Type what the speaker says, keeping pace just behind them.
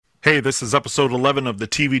Hey, this is episode 11 of the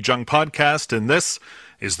TV Junk Podcast, and this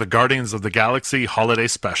is the Guardians of the Galaxy Holiday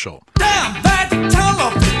Special. Damn that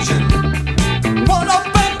television! What a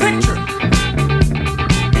bad picture!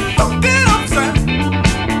 Don't get upset!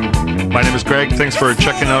 My name is Greg. Thanks for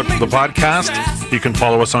checking out the podcast. You can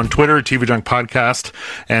follow us on Twitter, TV Junk Podcast.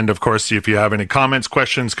 And of course, if you have any comments,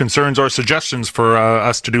 questions, concerns, or suggestions for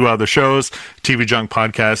us to do other shows,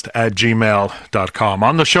 tvjunkpodcast@gmail.com.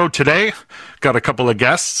 On the show today, got a couple of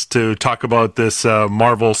guests to talk about this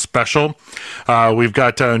Marvel special. We've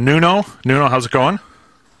got Nuno. Nuno, how's it going?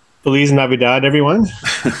 Feliz Navidad, everyone.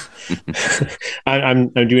 I'm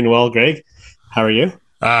doing well, Greg. How are you?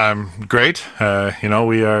 Great.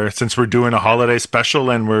 We are, since we're doing a holiday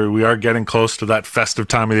special and we are getting close to that festive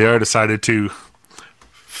time of the year, I decided to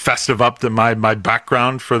festive up my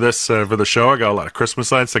background for this for the show. I got a lot of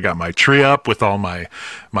Christmas lights. I got my tree up with all my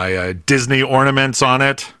Disney ornaments on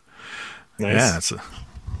it. Nice.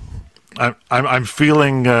 Yeah, I'm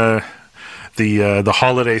feeling the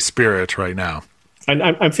holiday spirit right now.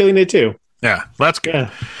 I'm feeling it too. Yeah, that's good.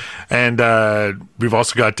 Yeah. And we've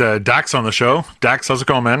also got Dax on the show. Dax, how's it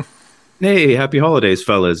going, man? Hey, happy holidays,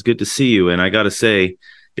 fellas. Good to see you. And I got to say,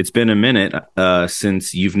 it's been a minute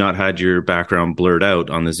since you've not had your background blurred out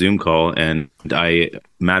on the Zoom call. And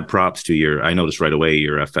mad props to I noticed right away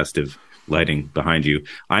your festive lighting behind you.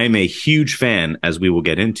 I am a huge fan, as we will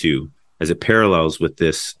get into, as it parallels with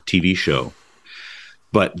this TV show.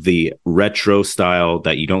 But the retro style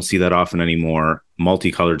that you don't see that often anymore,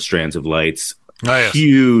 multicolored strands of lights, yes.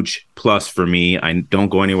 Huge plus for me. I don't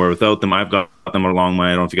go anywhere without them. I've got them along I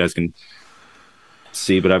don't know if you guys can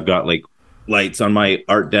see, but I've got like lights on my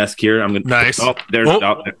art desk here. I'm gonna nice. I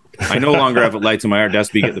no longer have lights on my art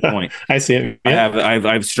desk, but you get the point. I see it. Yeah.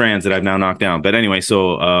 I have strands that I've now knocked down. But anyway,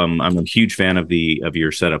 so I'm a huge fan of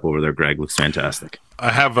your setup over there, Greg. Looks fantastic.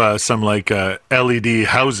 I have some LED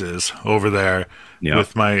houses over there. Yeah.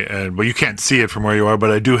 With my, but you can't see it from where you are,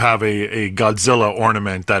 but I do have a Godzilla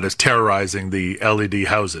ornament that is terrorizing the LED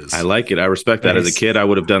houses. I like it. I respect that. As a kid, I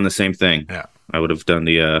would have done the same thing. Yeah. I would have done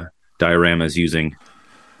the dioramas using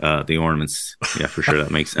the ornaments. Yeah, for sure.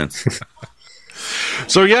 That makes sense.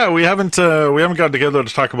 So yeah, we haven't gotten together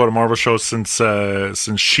to talk about a Marvel show since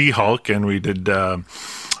She-Hulk, and we did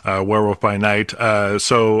Werewolf by Night.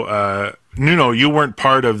 So Nuno, you weren't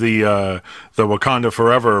part of the Wakanda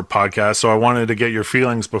Forever podcast, so I wanted to get your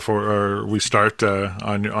feelings before we start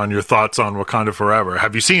on your thoughts on Wakanda Forever.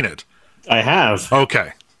 Have you seen it? I have.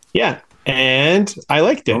 Okay. Yeah, and I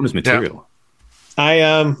liked it. Bonus material.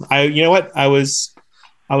 Yeah. I you know what? I was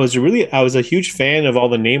a huge fan of all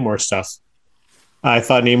the Namor stuff. I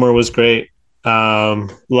thought Namor was great.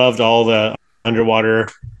 Loved all the underwater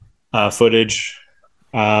footage.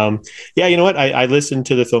 You know what? I listened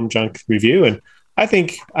to the Film Junk review, and I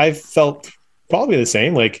think I felt probably the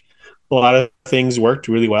same. Like, a lot of things worked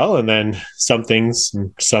really well, and then some things,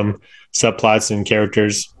 some subplots and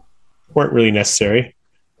characters weren't really necessary.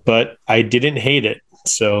 But I didn't hate it,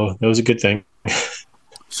 so that was a good thing.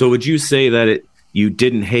 So, would you say that you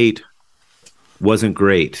didn't hate wasn't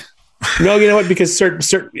great? No, you know what? Because certain,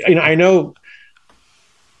 I know.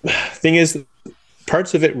 Thing is,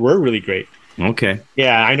 parts of it were really great. Okay.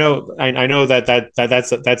 Yeah, I know. I know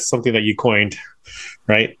that's something that you coined,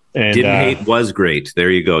 right? And didn't hate was great. There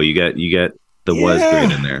you go. You get the was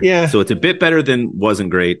great in there. Yeah. So it's a bit better than wasn't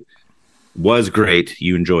great. Was great.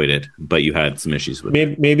 You enjoyed it, but you had some issues with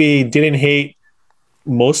it. Maybe didn't hate.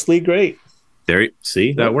 Mostly great. There.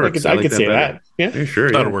 See, that works. I could say that. Yeah, sure.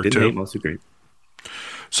 That'll work didn't too. Hate, mostly great.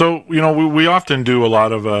 So we often do a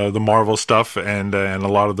lot of the Marvel stuff and a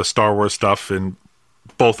lot of the Star Wars stuff in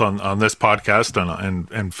both on this podcast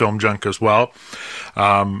and Film Junk as well.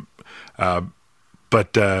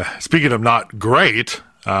 But speaking of not great,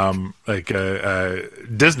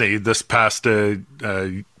 Disney this past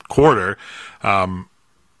quarter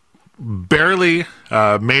barely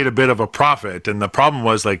made a bit of a profit, and the problem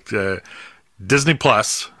was Disney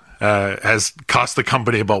Plus has cost the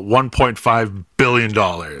company about $1.5 billion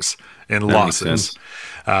in losses.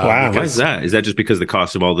 Wow. Why is that? Is that just because the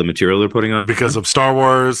cost of all the material they're putting on? Because of Star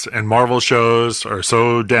Wars and Marvel shows are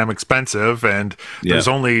so damn expensive, and there's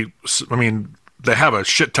only, they have a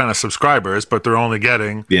shit ton of subscribers, but they're only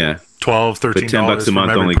getting $12, $13 $10 a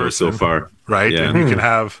month only goes so far. Right? Yeah. And you can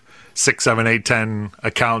have 6, 7, 8, 10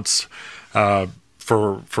 accounts for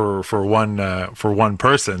one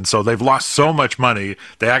person. So they've lost so much money.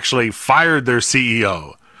 They actually fired their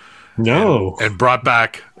CEO. No. And brought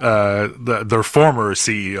back their former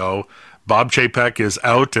CEO. Bob Chapek is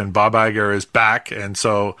out and Bob Iger is back. And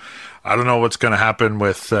so I don't know what's going to happen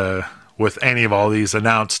with any of all these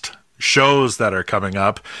announced shows that are coming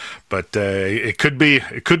up, but it could be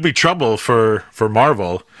trouble for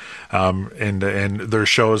Marvel, and their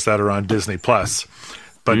shows that are on Disney Plus.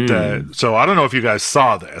 But so I don't know if you guys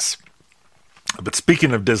saw this, but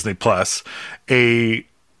speaking of Disney Plus, a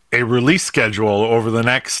release schedule over the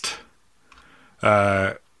next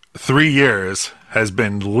 3 years has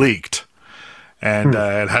been leaked, and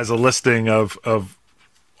it has a listing of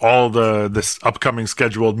all this upcoming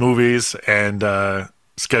scheduled movies and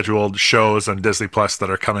scheduled shows on Disney Plus that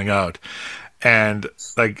are coming out. And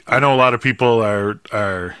like, I know a lot of people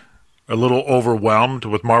are a little overwhelmed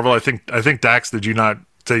with Marvel. I think Dax, did you not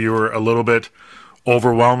say you were a little bit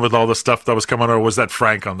overwhelmed with all the stuff that was coming, or was that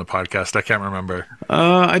Frank on the podcast? I can't remember.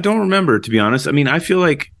 I don't remember, to be honest. I mean, I feel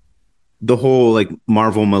like the whole like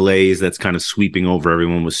Marvel malaise that's kind of sweeping over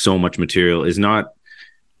everyone with so much material is not.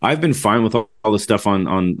 I've been fine with all the stuff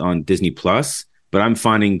on Disney Plus, but I'm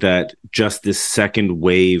finding that just this second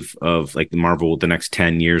wave of like the Marvel, the next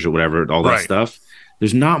 10 years or whatever, all that stuff,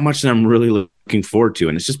 there's not much that I'm really looking forward to.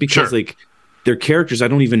 And it's just because like they're characters I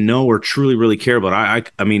don't even know or truly really care about.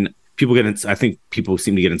 I mean, I think people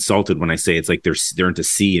seem to get insulted when I say it's like they're into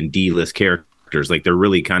C and D list characters. Like they're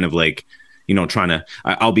really kind of like, you know, trying to.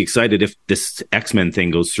 I'll be excited if this X-Men thing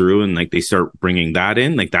goes through and like they start bringing that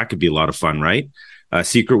in. Like that could be a lot of fun, right?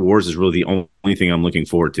 Secret Wars is really the only thing I'm looking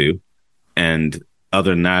forward to. And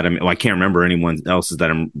other than that, I mean, I can't remember anyone else's that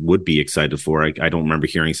I would be excited for. I don't remember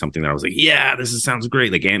hearing something that I was like, yeah, sounds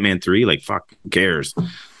great. Like Ant-Man 3, like, fuck, who cares?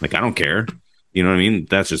 Like, I don't care. You know what I mean?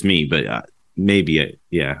 That's just me. But maybe, I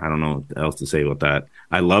don't know what else to say about that.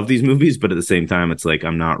 I love these movies, but at the same time, it's like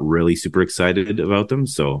I'm not really super excited about them.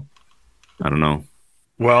 So I don't know.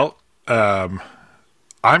 Well,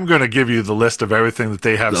 I'm going to give you the list of everything that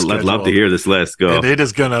they have scheduled. I'd love to hear this list. Go. And it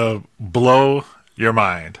is going to blow your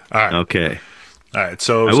mind. All right. Okay. All right.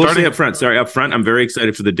 So I will say up front, I'm very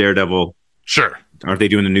excited for the Daredevil. Sure. Aren't they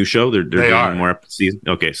doing a new show? They're doing are. more season.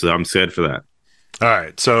 Okay, so I'm excited for that. All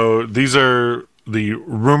right. So these are the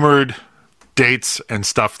rumored dates and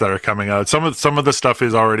stuff that are coming out. Some of the stuff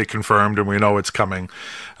is already confirmed, and we know it's coming.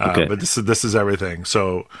 Okay. But this is everything.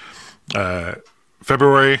 So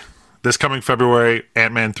this coming February,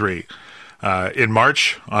 Ant-Man 3. In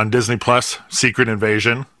March on Disney Plus, Secret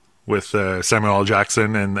Invasion with Samuel L.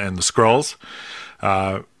 Jackson and the Skrulls.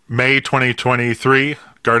 May 2023,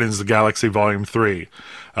 Guardians of the Galaxy Volume 3.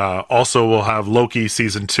 Also, we'll have Loki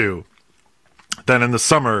Season 2. Then in the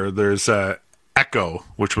summer, there's Echo,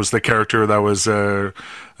 which was the character that was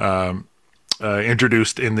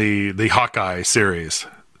introduced in the Hawkeye series.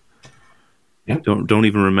 Don't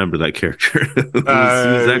even remember that character. Who's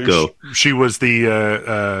Echo? She was the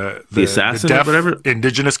assassin, the deaf or whatever,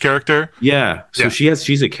 indigenous character. Yeah. So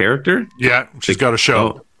she's a character. Yeah, she's got a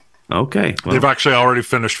show. Oh, okay. Well. They've actually already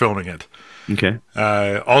finished filming it. Okay.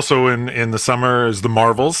 Also in the summer is the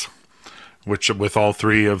Marvels, which with all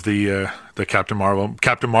three of the Captain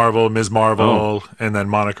Marvel, Ms. Marvel, and then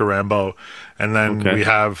Monica Rambeau, and then we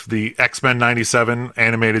have the X-Men '97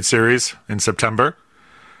 animated series in September.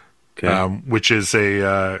 Okay. Which is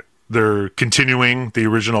they're continuing the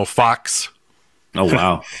original Fox. Oh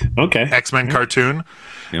wow! Okay. X-Men cartoon.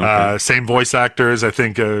 Okay. Same voice actors. I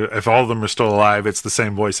think if all of them are still alive, it's the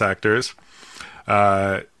same voice actors.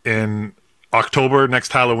 In October,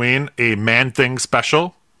 next Halloween, a Man-Thing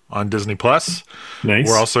special on Disney Plus. Nice.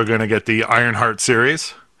 We're also going to get the Ironheart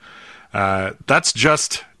series. That's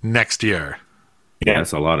just next year. Yeah,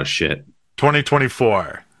 that's a lot of shit.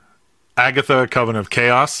 2024. Agatha, Coven of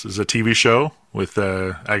Chaos is a TV show with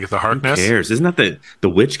Agatha Harkness. Who cares? Isn't that the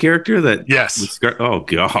witch character that? Yes. Oh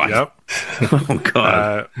god. Yep. Oh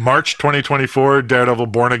god. March 2024, Daredevil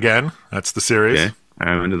Born Again. That's the series. Okay,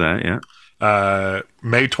 I'm into that. Yeah.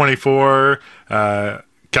 May 24,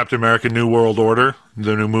 Captain America: New World Order,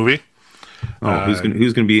 the new movie. Oh,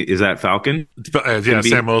 who's gonna be? Is that Falcon? Yeah,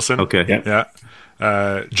 Sam Wilson. Okay.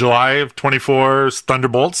 Yeah. July of 24 is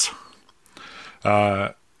Thunderbolts.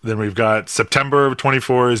 Then we've got September of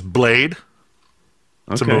 24 is Blade.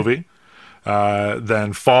 It's a movie.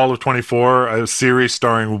 Then fall of 24, a series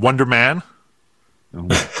starring Wonder Man. Oh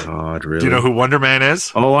my god! Really? Do you know who Wonder Man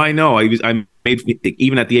is? Oh, I know. I made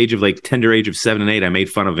even at the age of like tender age of 7 and 8. I made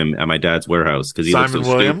fun of him at my dad's warehouse because he looked so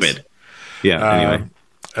stupid. Yeah. Anyway,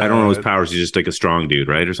 I don't know his powers. He's just like a strong dude,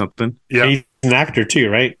 right, or something. Yeah. He's an actor too,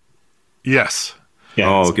 right? Yes. Yeah.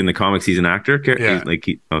 Oh, in the comics, he's an actor. Yeah.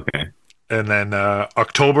 Okay. And then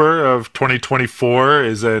October of 2024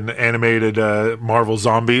 is an animated Marvel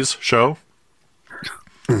Zombies show.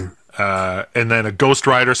 And then a Ghost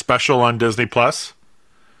Rider special on Disney Plus.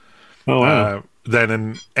 Oh, wow. Then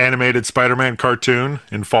an animated Spider-Man cartoon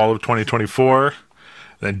in fall of 2024.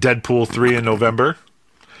 Then Deadpool 3 in November.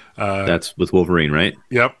 That's with Wolverine, right?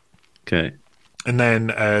 Yep. Okay. And then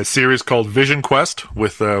a series called Vision Quest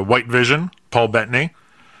with White Vision, Paul Bettany.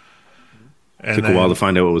 And Took a while to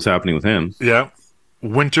find out what was happening with him. Yeah.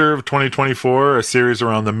 Winter of 2024, a series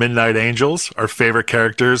around the Midnight Angels, our favorite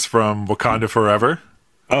characters from Wakanda Forever.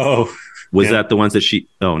 Oh, Was that the ones that she?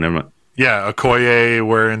 Oh, never mind. Yeah, Okoye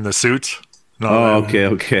wearing the suits. Oh,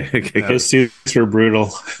 okay. those suits were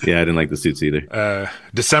brutal. Yeah, I didn't like the suits either.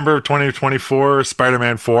 December of 2024,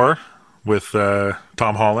 Spider-Man 4 with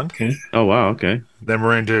Tom Holland. Okay. Oh, wow. Okay. Then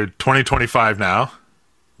we're into 2025 now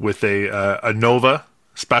with a Nova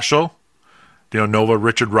special. Nova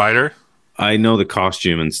Richard Rider. I know the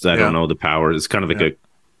costume and I don't know the power. It's kind of like a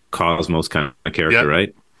Cosmos kind of character,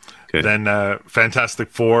 right? Okay. Then Fantastic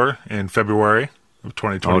Four in February of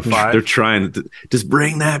 2025. They're trying to just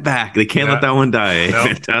bring that back. They can't let that one die. No.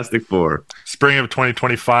 Fantastic Four. Spring of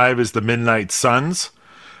 2025 is the Midnight Suns,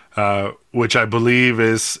 which I believe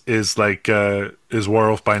is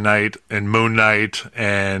Werewolf by Night and Moon Knight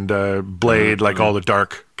and Blade, like all the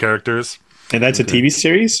dark characters. And that's a TV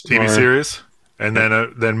series? TV series. And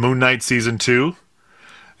then Moon Knight season 2.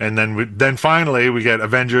 And then finally we get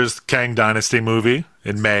Avengers Kang Dynasty movie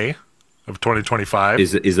in May of 2025.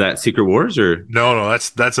 Is that Secret Wars or? No,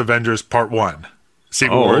 that's Avengers Part 1.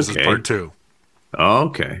 Secret Wars is Part 2. Oh,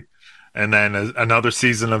 okay. And then another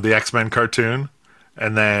season of the X-Men cartoon.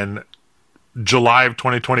 And then July of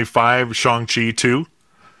 2025, Shang-Chi 2.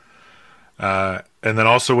 And then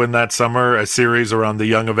also in that summer, a series around the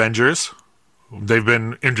Young Avengers. They've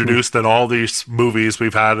been introduced in all these movies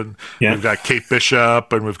we've had. We've got Kate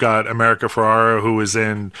Bishop and we've got America Ferrara, who is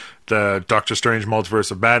in the Doctor Strange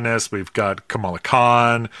Multiverse of Madness. We've got Kamala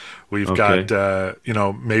Khan. We've got,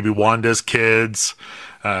 maybe Wanda's kids.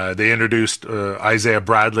 They introduced Isaiah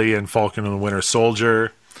Bradley and Falcon and the Winter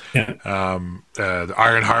Soldier. Yeah. The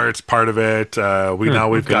Ironheart's part of it.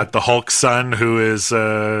 We've got the Hulk's son, who is.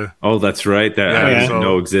 That's right. That I didn't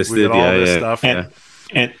know existed. We got all this stuff.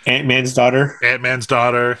 And Ant-Man's daughter. Ant-Man's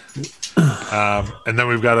daughter. And then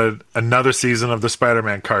we've got another season of the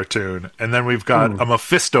Spider-Man cartoon. And then we've got a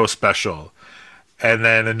Mephisto special. And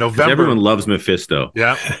then in November... Everyone loves Mephisto.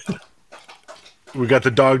 Yeah. We got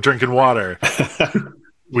the dog drinking water.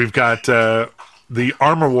 We've got the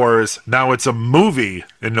Armor Wars. Now it's a movie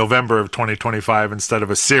in November of 2025 instead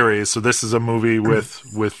of a series. So this is a movie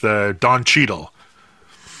with Don Cheadle.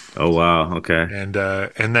 Oh, wow. Okay.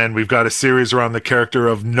 And then we've got a series around the character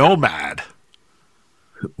of Nomad.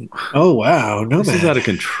 Oh, wow. Nomad. This is out of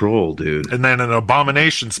control, dude. And then an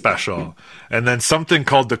Abomination special. And then something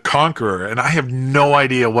called The Conqueror. And I have no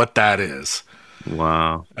idea what that is.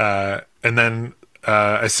 Wow. And then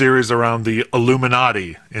a series around the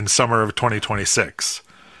Illuminati in summer of 2026.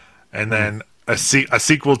 And then a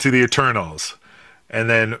sequel to The Eternals. And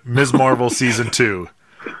then Ms. Marvel Season 2.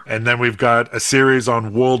 And then we've got a series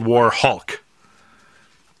on World War Hulk.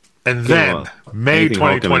 And then May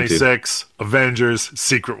 2026, Avengers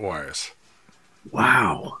Secret Wars.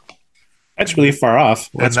 Wow. That's really far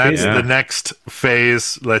off. That's the next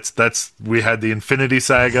phase. We had the Infinity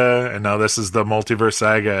Saga, and now this is the Multiverse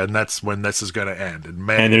Saga, and that's when this is going to end in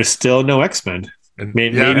May. And there's still no X-Men.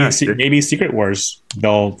 Maybe Secret Wars.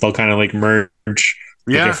 They'll kind of like merge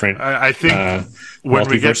the different. I think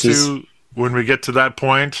when we get to that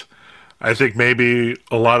point, I think maybe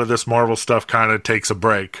a lot of this Marvel stuff kind of takes a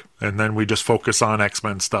break, and then we just focus on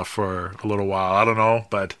X-Men stuff for a little while. I don't know,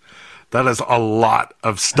 but that is a lot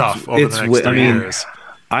of stuff over the next 3 years.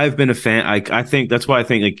 I've been a fan. I think that's why I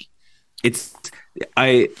think like it's.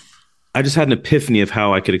 I just had an epiphany of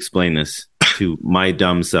how I could explain this to my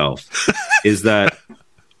dumb self. Is that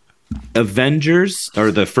Avengers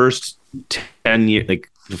or the first 10 years, like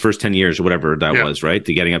the first 10 years or whatever that was, right?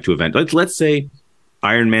 To getting up to Avengers. Let's say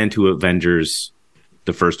Iron Man to Avengers,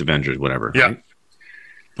 the first Avengers, whatever. Yeah. Right?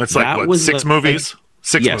 That's like what, 6 movies?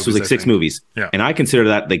 Six movies, it was like 6 movies. Yeah. And I consider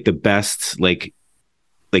that like the best, like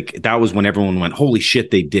that was when everyone went, holy shit,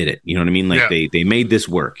 they did it. You know what I mean? Like they made this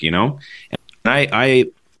work, you know? And I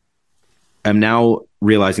am now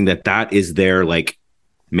realizing that is their like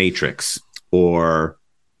Matrix or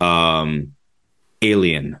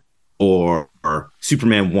Alien or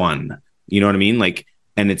Superman 1. You know what I mean? Like,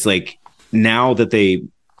 and it's like now that they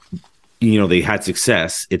had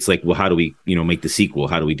success, it's like, well, how do we, make the sequel?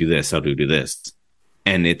 How do we do this? How do we do this?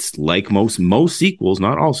 And it's like most sequels,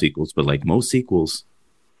 not all sequels, but like most sequels,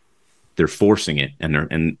 they're forcing it,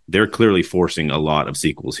 and they're clearly forcing a lot of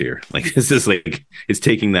sequels here. Like this is like it's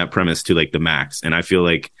taking that premise to like the max, and I feel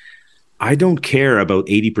like I don't care about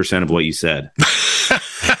 80% of what you said.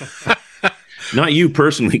 Not you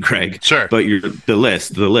personally, Greg. Sure. But the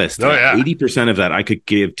list. Oh, yeah. 80% of that I could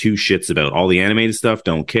give two shits about. All the animated stuff,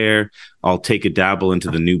 don't care. I'll take a dabble into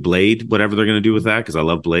the new Blade, whatever they're going to do with that, because I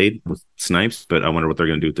love Blade with Snipes, but I wonder what they're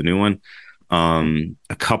going to do with the new one.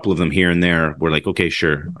 A couple of them here and there were like, okay,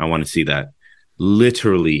 sure, I want to see that.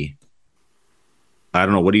 Literally, I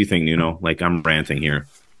don't know. What do you think, Nuno? Like, I'm ranting here.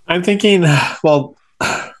 I'm thinking, well,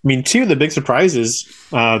 I mean, two of the big surprises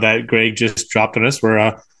that Greg just dropped on us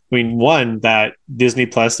were, one, that Disney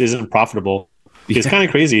Plus isn't profitable. It's kind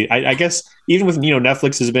of crazy. I guess even with,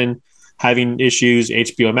 Netflix has been having issues,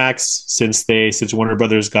 HBO Max, since Warner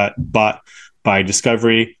Brothers got bought by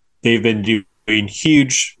Discovery, they've been doing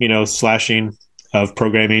huge, slashing of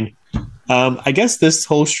programming. I guess this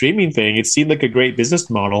whole streaming thing, it seemed like a great business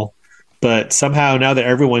model, but somehow now that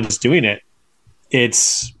everyone's doing it,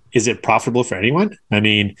 is it profitable for anyone? I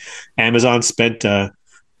mean, Amazon spent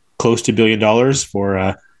close to $1 billion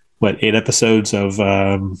for 8 episodes of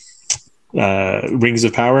Rings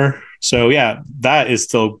of Power. So yeah, that is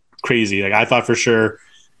still crazy. Like, I thought for sure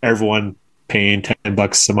everyone paying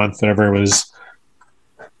 $10 a month, whatever, was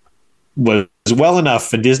well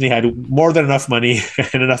enough, and Disney had more than enough money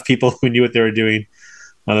and enough people who knew what they were doing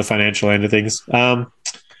on the financial end of things.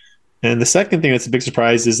 And the second thing that's a big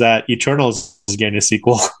surprise is that Eternals is getting a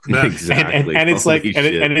sequel. Exactly. and it's like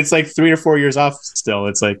it's like 3 or 4 years off still.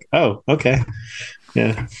 It's like, oh, okay.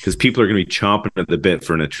 Yeah. Because people are going to be chomping at the bit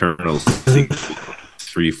for an Eternals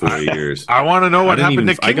 3-4 years. I want to know what happened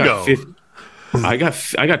to Kingo. I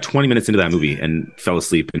got 20 minutes into that movie and fell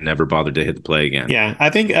asleep and never bothered to hit the play again. Yeah, I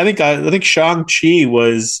think Shang-Chi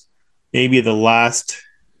was maybe the last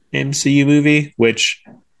MCU movie, which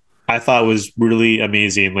I thought was really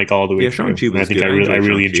amazing, like all the way through. Shang-Chi was good. I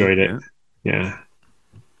really enjoyed it. Yeah.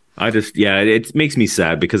 It makes me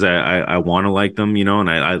sad because I want to like them, and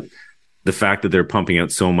I the fact that they're pumping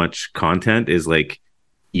out so much content is like,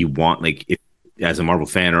 you want, like, if, as a Marvel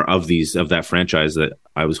fan or of that franchise that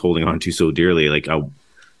I was holding on to so dearly, like,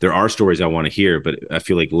 there are stories I want to hear, but I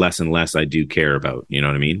feel like less and less I do care about, you know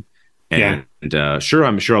what I mean? And sure,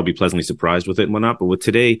 I'm sure I'll be pleasantly surprised with it and whatnot. But with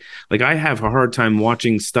today, like, I have a hard time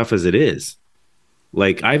watching stuff as it is.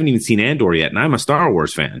 Like, I haven't even seen Andor yet, and I'm a Star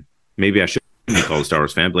Wars fan. Maybe I shouldn't be called a Star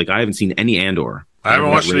Wars fan, but like, I haven't seen any Andor. I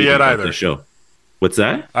haven't watched it yet either. The show. What's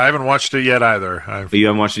that? I haven't watched it yet either. You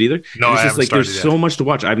haven't watched it either? No, it's I just haven't. There's so much to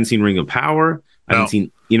watch. I haven't seen Ring of Power. I haven't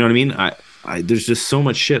seen. You know what I mean? I there's just so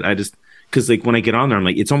much shit. Because like when I get on there, I'm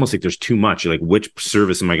like, it's almost like there's too much. You're like, which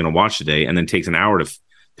service am I going to watch today? And then it takes an hour to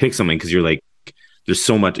pick something because you're like, there's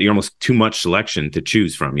so much. You're almost too much selection to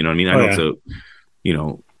choose from. You know what I mean? I know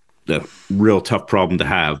it's a real tough problem to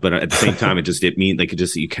have, but at the same time,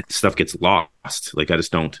 stuff gets lost. Like, I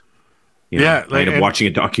just don't. I end up watching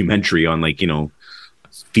a documentary on, like,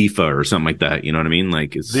 FIFA or something like that. You know what I mean?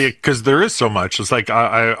 Like, it's because there is so much. It's like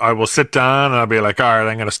I will sit down and I'll be like, all right,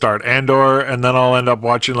 I'm going to start Andor, and then I'll end up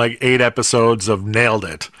watching like 8 episodes of Nailed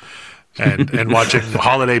It, and watching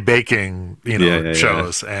holiday baking,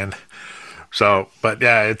 shows, and so. But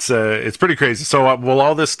yeah, it's pretty crazy. So will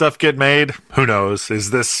all this stuff get made? Who knows?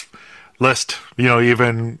 Is this list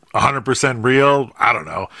even 100% real? I don't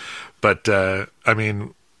know, but I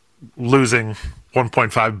mean, losing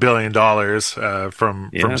 $1.5 billion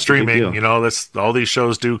from streaming, all these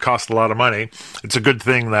shows do cost a lot of money. It's a good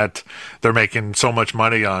thing that they're making so much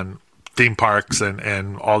money on theme parks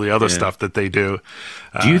and all the other stuff that they do.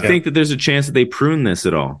 Do you think that there's a chance that they prune this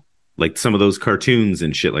at all? Like some of those cartoons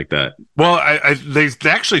and shit like that? Well, they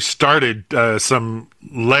actually started some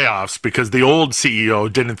layoffs because the old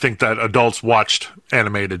CEO didn't think that adults watched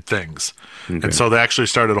animated things. Okay. And so they actually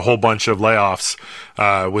started a whole bunch of layoffs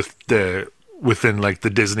within like the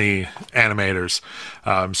Disney animators.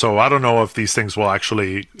 So I don't know if these things will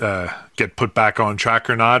actually get put back on track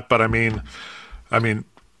or not, but I mean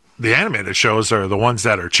the animated shows are the ones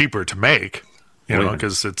that are cheaper to make,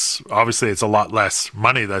 because it's a lot less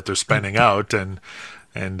money that they're spending out, and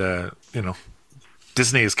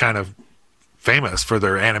Disney is kind of famous for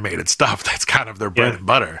their animated stuff. That's kind of their bread and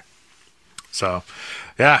butter. So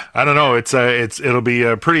yeah, I don't know. It'll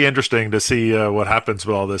be pretty interesting to see what happens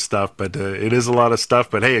with all this stuff. But it is a lot of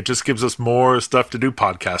stuff. But hey, it just gives us more stuff to do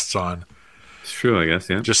podcasts on. It's true, I guess.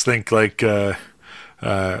 Yeah. Just think like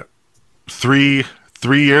 3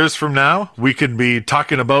 years from now, we could be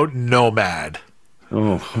talking about Nomad.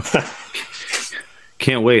 Oh,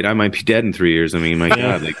 can't wait. I might be dead in 3 years. I mean, my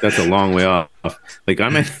God, like, that's a long way off. Like,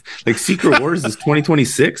 I'm at, like, Secret Wars is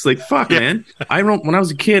 2026. Like, fuck, man. When I was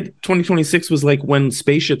a kid, 2026 was like when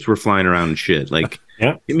spaceships were flying around and shit. Like,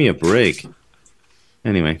 give me a break.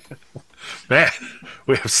 Anyway, man,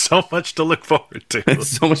 we have so much to look forward to.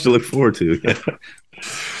 So much to look forward to. Yeah.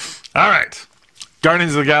 All right.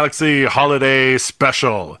 Guardians of the Galaxy Holiday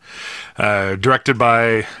Special. Directed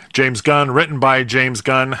by James Gunn, written by James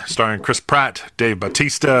Gunn, starring Chris Pratt, Dave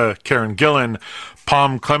Bautista, Karen Gillan,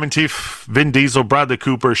 Palm Clementif, Vin Diesel, Bradley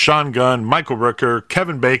Cooper, Sean Gunn, Michael Rooker,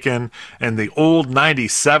 Kevin Bacon, and the old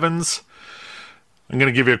 97s. I'm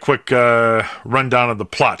going to give you a quick rundown of the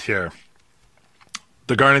plot here.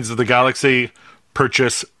 The Guardians of the Galaxy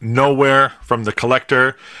purchase Nowhere from the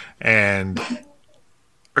Collector and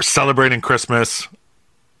are celebrating Christmas.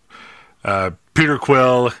 Peter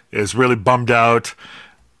Quill is really bummed out,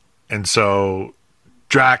 and so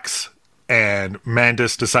Drax and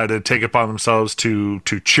Mantis decided to take it upon themselves to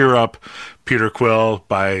cheer up Peter Quill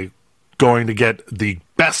by going to get the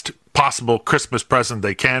best possible Christmas present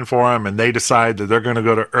they can for him, and they decide that they're going to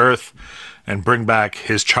go to Earth and bring back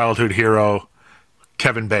his childhood hero,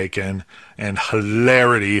 Kevin Bacon, and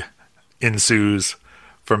hilarity ensues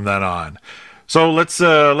from then on. So let's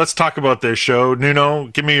talk about this show. Nuno,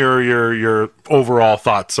 give me your overall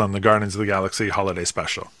thoughts on the Guardians of the Galaxy Holiday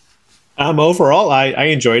Special. Overall, I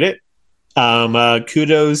enjoyed it.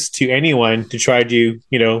 Kudos to anyone to try to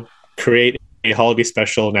create a holiday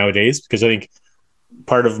special nowadays, because I think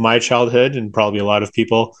part of my childhood and probably a lot of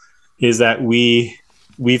people is that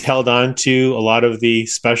we've held on to a lot of the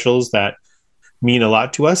specials that mean a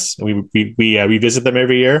lot to us. We revisit them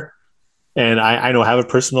every year, and I know I have a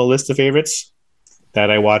personal list of favorites that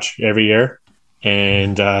I watch every year,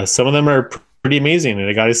 and some of them are pretty amazing. And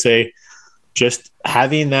I got to say, just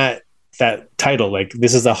having that title, like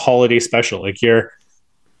this is a holiday special, like you're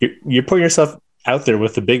putting yourself out there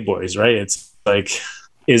with the big boys, right? It's like,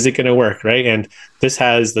 is it going to work, right? And this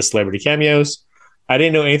has the celebrity cameos. I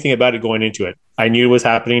didn't know anything about it going into it. I knew it was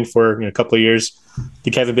happening for a couple of years.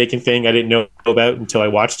 The Kevin Bacon thing I didn't know about until I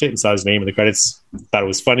watched it and saw his name in the credits. Thought it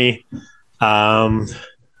was funny.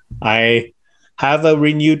 I have a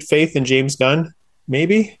renewed faith in James Gunn,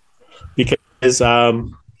 maybe, because I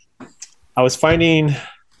was finding,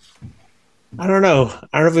 I don't know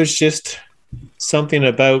if it was just something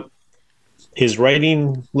about his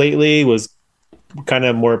writing lately was kind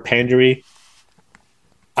of more pandery.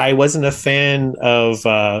 I wasn't a fan of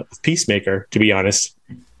Peacemaker, to be honest.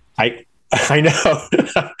 I know,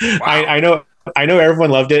 wow. I know everyone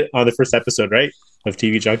loved it on the first episode, right, of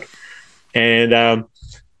TV Junk, and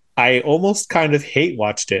I almost kind of hate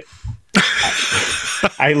watched it.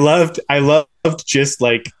 I loved just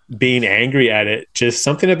like being angry at it. Just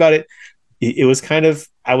something about it. It was kind of,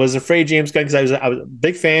 I was afraid James Gunn, because I was a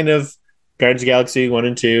big fan of Guardians of the Galaxy 1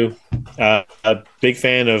 and 2. A big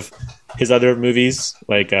fan of his other movies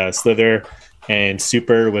like Slither and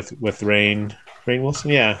Super with Rainn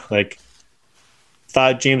Wilson. Yeah, like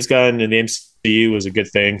thought James Gunn in the MCU was a good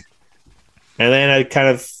thing. And then I kind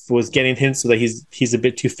of was getting hints that he's a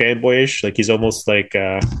bit too fanboyish. Like he's almost like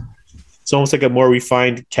it's almost like a more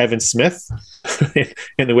refined Kevin Smith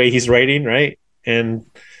in the way he's writing, right? And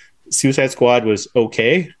Suicide Squad was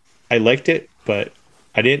okay. I liked it, but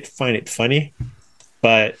I didn't find it funny.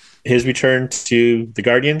 But his return to the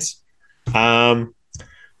Guardians, I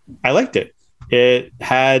liked it. It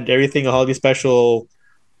had everything a holiday special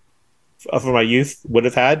for my youth would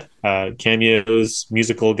have had: cameos,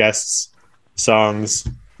 musical guests, songs.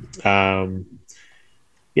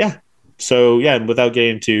 Yeah. So yeah, without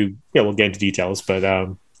getting into we'll get into details, but I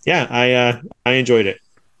enjoyed it.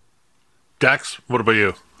 Dax, what about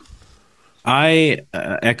you? I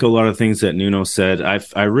echo a lot of things that Nuno said. I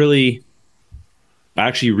actually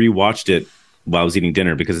rewatched it while I was eating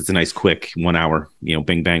dinner because it's a nice quick 1 hour,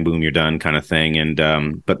 bing bang boom, you're done kind of thing.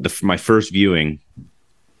 And but my first viewing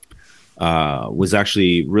was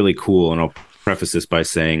actually really cool, and I'll preface this by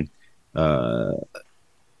saying I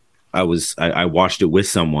watched it with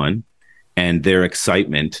someone, and their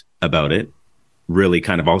excitement about it really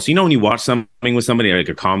kind of also, when you watch something with somebody like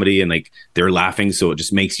a comedy and like they're laughing, so it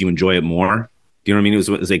just makes you enjoy it more. Do you know what I mean? It was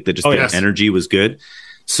like the energy was good.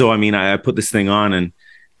 So I mean, I put this thing on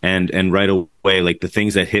and right away, like the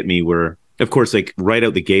things that hit me were, of course, like right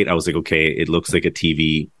out the gate, I was like, okay, it looks like a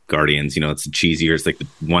TV Guardians. It's cheesier. It's like the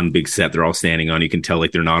one big set they're all standing on. You can tell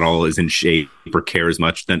like they're not all as in shape or care as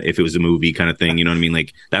much than if it was a movie kind of thing. You know what I mean?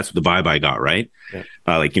 Like that's the vibe I got, right? Yeah.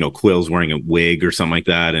 Like, Quill's wearing a wig or something like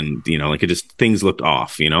that. And, like it just, things looked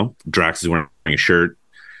off, Drax is wearing a shirt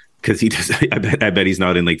because he just, I bet he's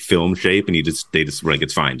not in like film shape, and they just like,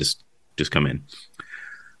 it's fine. Just come in.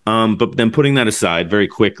 But then putting that aside very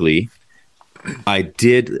quickly, I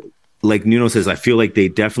did, like Nuno says, I feel like they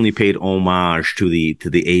definitely paid homage to the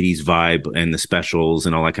 80s vibe and the specials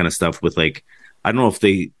and all that kind of stuff with like, I don't know if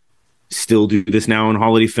they still do this now in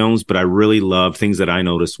holiday films, but I really love things that I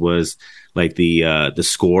noticed was like the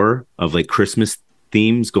score of like Christmas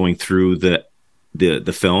themes going through the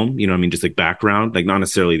the film, you know what I mean, just like background, like not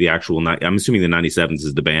necessarily the actual I'm assuming the 97s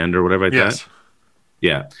is the band or whatever like Yes. that.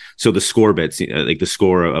 Yeah. So the score bits, like the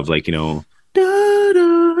score of like, you know, da,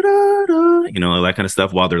 da, da, da, you know, that kind of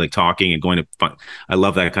stuff while they're like talking and going to fun. I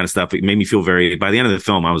love that kind of stuff. It made me feel very, by the end of the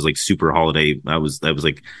film, I was like super holiday. I was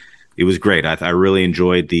like, it was great. I really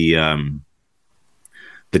enjoyed the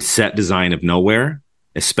set design of Nowhere,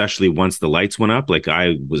 especially once the lights went up. Like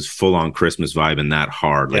I was full on Christmas vibe and that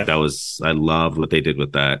hard. Like Yeah. that was, I loved what they did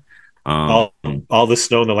with that. Um, All the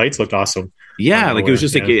snow and the lights looked awesome. On yeah, like it was Nowhere.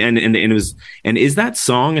 just like, Yeah. and it was, and is that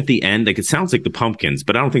song at the end? Like it sounds like the Pumpkins,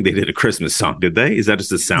 but I don't think they did a Christmas song, did they? Is that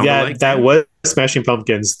just a sound Yeah, alike? that was Smashing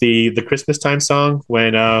Pumpkins. The Christmas time song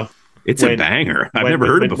It's a banger. I've never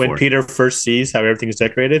heard it before. when Peter first sees how everything's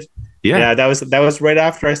decorated. Yeah. Yeah, that was right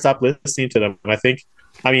after I stopped listening to them. I think,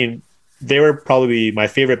 I mean, they were probably my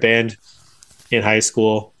favorite band in high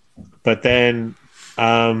school, but then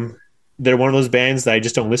they're one of those bands that I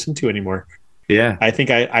just don't listen to anymore. Yeah. I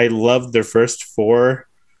think I loved their first 4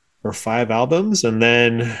 or 5 albums, and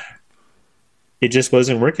then it just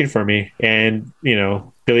wasn't working for me. And you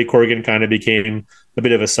know, Billy Corgan kind of became a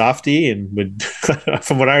bit of a softie, and would,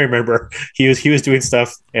 from what I remember, he was doing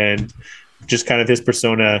stuff, and just kind of his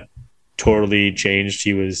persona totally changed.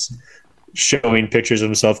 He was showing pictures of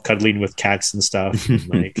himself cuddling with cats and stuff, and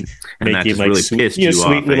like And that making just like really sweet, pissed you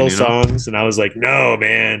sweet off, little you know? songs. And I was like, no,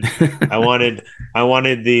 man, I wanted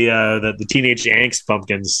the teenage angst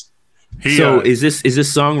Pumpkins. So is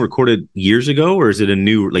this song recorded years ago or is it a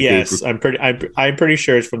new like Yes, I'm pretty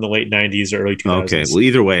sure it's from the late '90s or early 2000s. Okay, well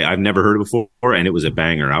either way, I've never heard it before and it was a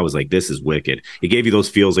banger. I was like, this is wicked. It gave you those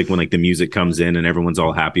feels like when like the music comes in and everyone's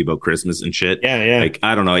all happy about Christmas and shit. Yeah. Like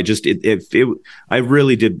I don't know, it I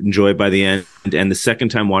really did enjoy it by the end. And the second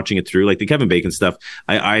time watching it through, like the Kevin Bacon stuff,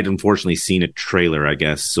 I'd unfortunately seen a trailer, I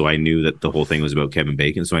guess, so I knew that the whole thing was about Kevin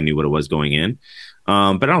Bacon, so I knew what it was going in.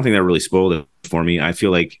 But I don't think that really spoiled it for me. I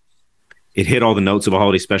feel like it hit all the notes of a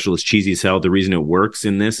holiday special. It's cheesy as hell. The reason it works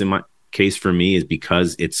in my case for me is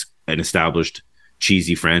because it's an established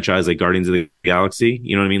cheesy franchise like Guardians of the Galaxy.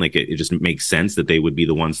 You know what I mean? Like it just makes sense that they would be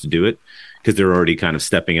the ones to do it because they're already kind of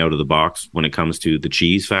stepping out of the box when it comes to the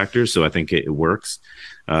cheese factor. So I think it works.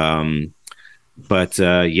 But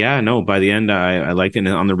yeah, no, by the end, I liked it. And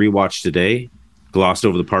on the rewatch today, glossed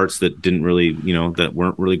over the parts that didn't really, you know, that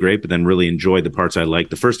weren't really great, but then really enjoyed the parts I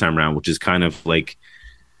liked the first time around, which is kind of like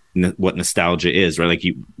what nostalgia is, right? Like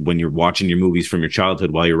when you're watching your movies from your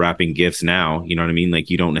childhood while you're wrapping gifts now, you know what I mean? Like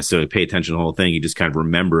you don't necessarily pay attention to the whole thing. You just kind of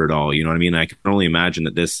remember it all. You know what I mean? I can only imagine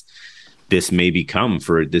that this may become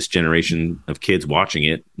for this generation of kids watching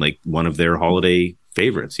it, like one of their holiday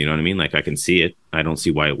favorites. You know what I mean? Like I can see it. I don't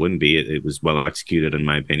see why it wouldn't be. It was well executed in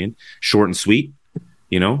my opinion. Short and sweet.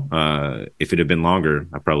 You know, if it had been longer,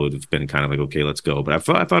 I probably would have been kind of like, okay, let's go. But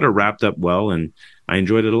I thought it wrapped up well and I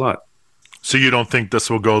enjoyed it a lot. So you don't think this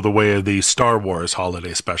will go the way of the Star Wars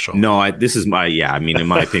holiday special? No, this is my I mean, in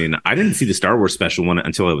my opinion, I didn't see the Star Wars special one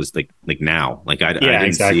until it was like now. Like I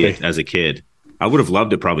didn't see it as a kid. I would have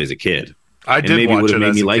loved it probably as a kid. I and did maybe watch it would have it made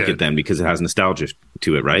as me a like kid. it then because it has nostalgia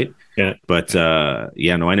to it, right? Yeah. But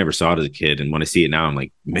yeah, no, I never saw it as a kid, and when I see it now, I'm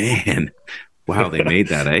like, man, wow, they made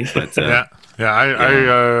that, eh? But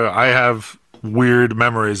I have weird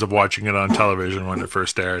memories of watching it on television when it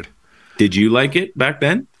first aired. Did you like it back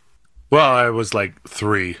then? Well, I was like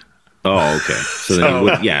 3. Oh, okay. So then you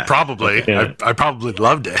would, yeah, probably. Yeah. I probably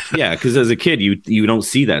loved it. yeah, because as a kid, you don't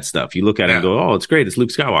see that stuff. You look at it and go, oh, it's great. It's Luke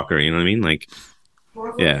Skywalker. You know what I mean? Like,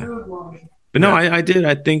 yeah. But no, I did.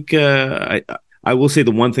 I think I will say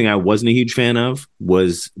the one thing I wasn't a huge fan of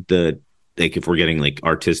was like if we're getting like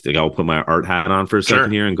artistic, I'll put my art hat on for a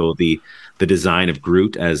second here and go the design of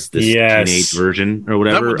Groot as this teenage version or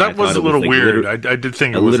whatever. That was a little weird. I did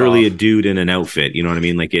think it was literally off. a dude in an outfit. You know what I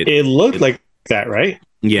mean? Like It looked like that, right?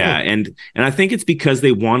 yeah, and I think it's because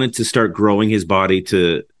they wanted to start growing his body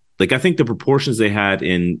to like I think the proportions they had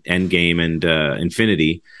in Endgame and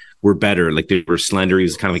Infinity were better. Like they were slender. He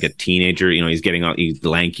was kind of like a teenager. You know, he's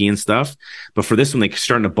lanky and stuff. But for this one, they're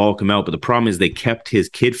starting to bulk him out. But the problem is they kept his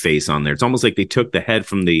kid face on there. It's almost like they took the head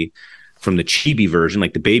from the chibi version,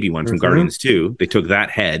 like the baby one from Guardians 2. They took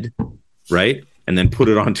that head, right, and then put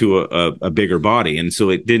it onto a bigger body. And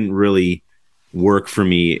so it didn't really work for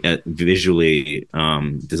me visually,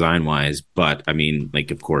 design wise. But I mean,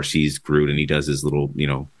 like of course he's Groot and he does his little, you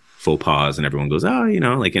know, faux pas, and everyone goes, oh, you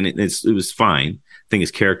know, like, and it was fine. I think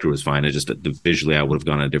his character was fine. It just visually I would have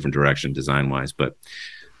gone a different direction design wise. But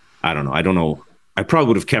I don't know. I probably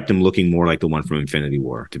would have kept him looking more like the one from Infinity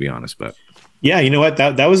War, to be honest. But Yeah, you know what?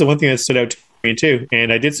 That was the one thing that stood out to me too.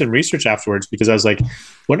 And I did some research afterwards because I was like,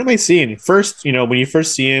 what am I seeing? First, you know, when you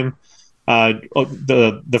first see him,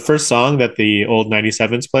 The first song that the old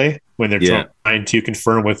 97s play when they're Yeah. trying to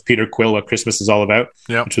confirm with Peter Quill what Christmas is all about,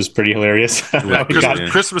 Yep. which was pretty hilarious. Yeah, We got-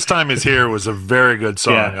 Christmas Time Is Here was a very good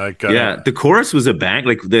song. Yeah. Like, Yeah, the chorus was a bang,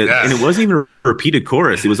 like Yeah. and it wasn't even a repeated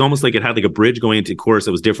chorus. It was almost like it had like a bridge going into chorus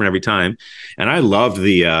that was different every time. And I loved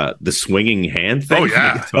the swinging hand thing. Oh,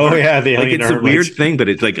 yeah. Oh yeah, the like alien it's a arm weird legs. thing, but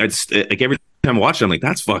it's like like every time I watch it, I'm like,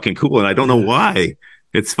 that's fucking cool, and I don't know why.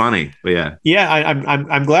 It's funny, but yeah, Yeah,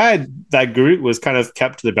 I'm glad that Groot was kind of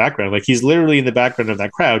kept to the background. Like he's literally in the background of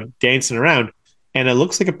that crowd dancing around, and it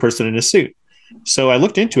looks like a person in a suit. So I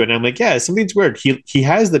looked into it, and I'm like, yeah, something's weird. He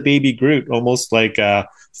has the baby Groot, almost like a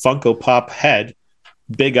Funko Pop head,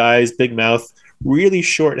 big eyes, big mouth, really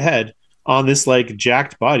short head on this like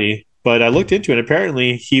jacked body. But I looked into it, and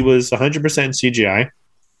apparently he was 100% CGI.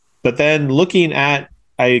 But then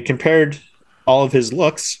I compared all of his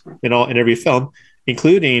looks in every film,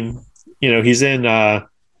 including, he's in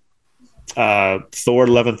Thor: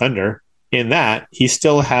 Love and Thunder. In that, he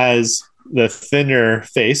still has the thinner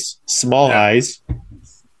face, small eyes,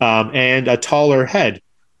 and a taller head.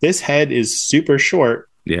 This head is super short.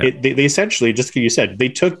 yeah, They essentially, just like you said, they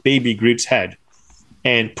took Baby Groot's head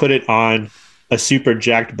and put it on a super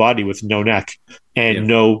jacked body with no neck and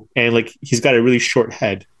and like he's got a really short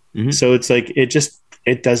head. Mhm. So it's like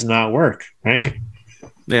it does not work, right?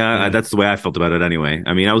 yeah. That's the way I felt about it anyway.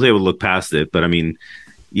 I mean, I was able to look past it, but I mean,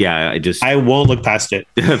 yeah, I won't look past it.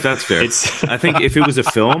 that's fair. It's I think if it was a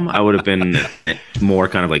film, I would have been more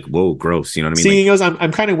kind of like, whoa, gross. You know what I mean? See, Like, he goes,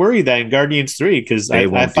 I'm kind of worried that in Guardians 3, because They I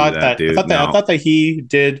won't do thought that, that dude. I No. thought that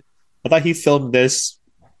he filmed this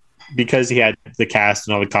because he had the cast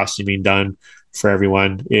and all the costuming done for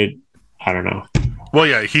everyone. I don't know. well,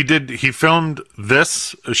 yeah, he did. He filmed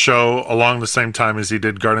this show along the same time as he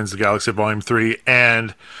did Guardians of the Galaxy Volume 3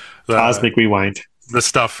 and Cosmic Rewind. the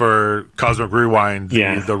stuff for Cosmic Rewind,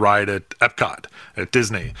 the ride at Epcot at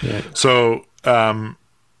Disney. Yeah. So,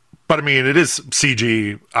 but I mean, it is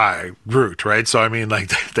CGI Groot, right? So I mean,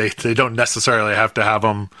 like they don't necessarily have to have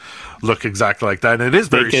him look exactly like that. And it is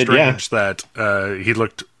very strange that he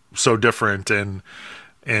looked so different in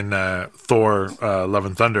Thor: Love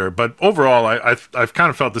and Thunder. But overall, I've kind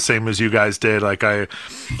of felt the same as you guys did. Like I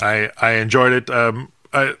enjoyed it.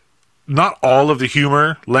 Not all of the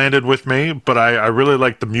humor landed with me, but I really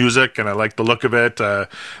liked the music and I liked the look of it. I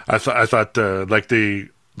thought like the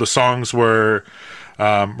songs were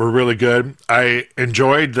really good. I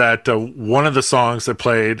enjoyed that one of the songs that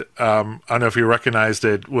played. I don't know if you recognized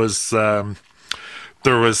it. Was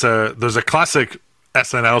there's a classic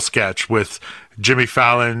SNL sketch with Jimmy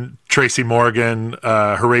Fallon, Tracy Morgan,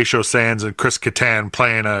 Horatio Sands, and Chris Kattan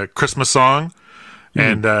playing a Christmas song,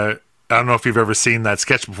 and I don't know if you've ever seen that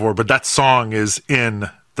sketch before, but that song is in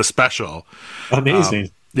the special.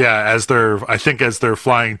 Amazing. Yeah, as they're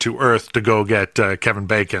flying to Earth to go get Kevin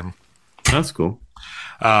Bacon. that's cool.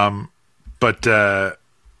 But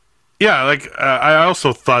yeah, like I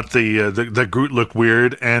also thought the Groot looked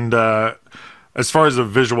weird, and as far as the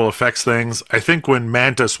visual effects things, I think when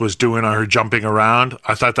Mantis was doing her jumping around,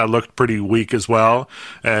 I thought that looked pretty weak as well.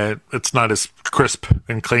 It's not as crisp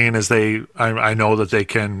and clean as I know that they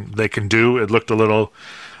can do. It looked a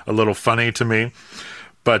little funny to me,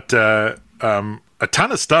 but a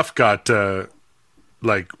ton of stuff got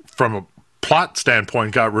like from a plot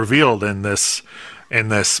standpoint got revealed in this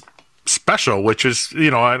special, which is,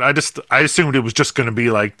 I assumed it was just going to be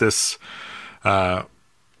like this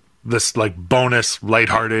like bonus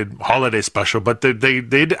lighthearted holiday special, but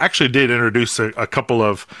they actually did introduce a couple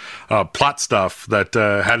of plot stuff that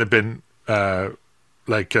hadn't been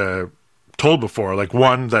told before. Like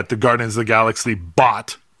one, that the Guardians of the Galaxy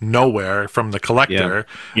bought nowhere from the Collector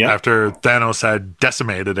after Thanos had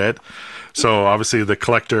decimated it. So obviously the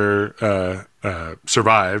Collector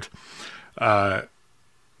survived.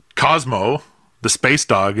 Cosmo, the space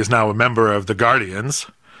dog, is now a member of the Guardians.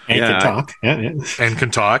 And can talk. Yeah. And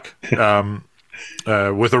can talk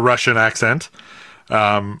with a Russian accent.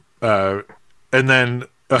 And then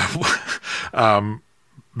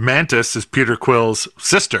Mantis is Peter Quill's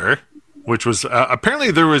sister, which was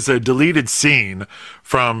apparently there was a deleted scene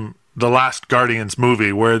from the last Guardians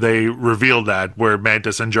movie where they revealed where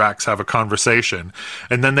Mantis and Drax have a conversation.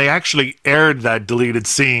 And then they actually aired that deleted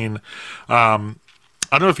scene.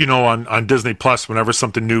 I don't know if you know, on Disney Plus, whenever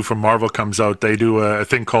something new from Marvel comes out, they do a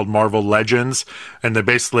thing called Marvel Legends, and they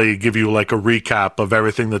basically give you like a recap of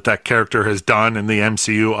everything that character has done in the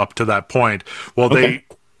MCU up to that point. Well, they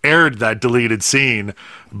aired that deleted scene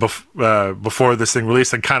before this thing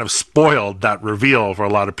released and kind of spoiled that reveal for a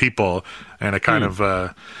lot of people, and it kind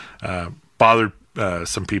of bothered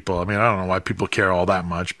some people. I mean, I don't know why people care all that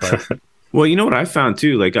much, but Well, you know what I found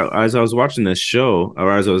too, like as I was watching this show,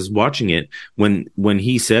 or as I was watching it, when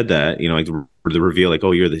he said that, like the reveal, like,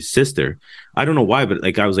 oh, you're the sister. I don't know why, but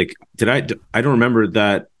like I was like, I don't remember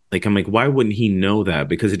that. Like I'm like, why wouldn't he know that?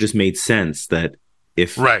 Because it just made sense that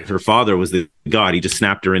if Right. her father was the god, he just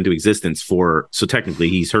snapped her into existence for. So technically,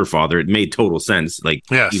 he's her father. It made total sense. Like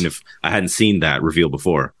Yes. even if I hadn't seen that reveal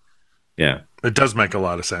before, yeah. It does make a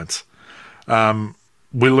lot of sense.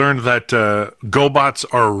 We learned that GoBots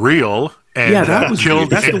are real and Yeah, that was killed, weird.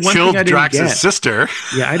 That's the and one killed thing I didn't Drax's get. sister.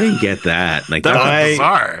 Yeah, I didn't get that. Like That that. was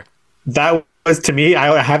bizarre. That was, to me,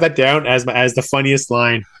 I have that down as the funniest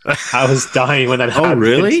line. I was dying when that Oh, happened.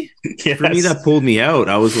 really? Yes. For me, that pulled me out.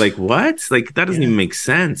 I was like, "What? Like that doesn't even make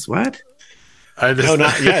sense." What? I just, No,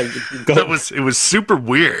 not yeah. it was super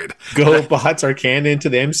weird. GoBots are canon to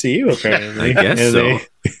the MCU apparently. I guess And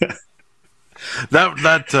so.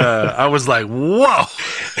 That I was like, whoa,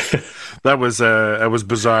 that was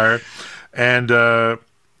bizarre, and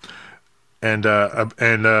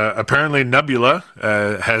apparently Nebula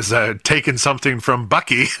has taken something from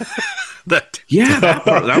Bucky. that Yeah,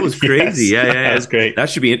 that was crazy. Yes, Yeah, that was great. That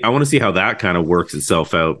should be. I want to see how that kind of works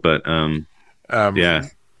itself out. But yeah,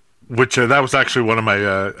 which that was actually one of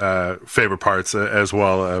my favorite parts as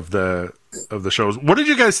well of the shows. What did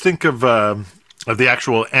you guys think of the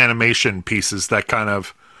actual animation pieces that kind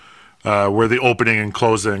of were the opening and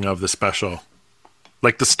closing of the special?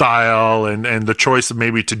 Like the style and the choice of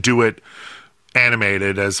maybe to do it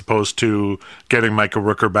animated as opposed to getting Michael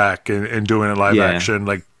Rooker back and doing it live action.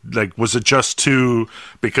 Like was it just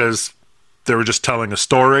because they were just telling a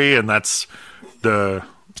story and that's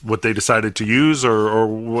what they decided to use, or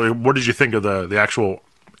what did you think of the actual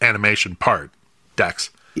animation part, Dax?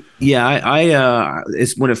 yeah. I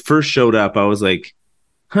it's when it first showed up, I was like,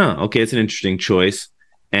 "Huh, okay, it's an interesting choice."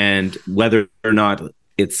 And whether or not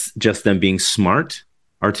it's just them being smart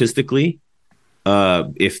artistically,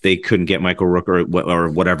 if they couldn't get Michael Rooker or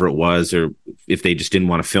whatever it was, or if they just didn't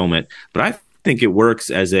want to film it. But I think it works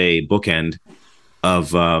as a bookend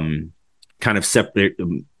of kind of separate,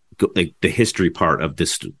 like the history part of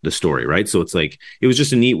the story, right? So it's like it was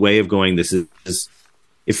just a neat way of going. This is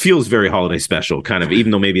it feels very holiday special, kind of,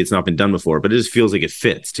 even though maybe it's not been done before, but it just feels like it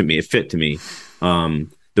fits to me. It fit to me.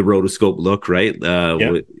 The rotoscope look, right?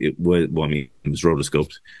 It was, well, I mean, it was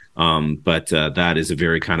rotoscoped. But that is a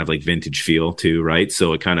very kind of like vintage feel too, right?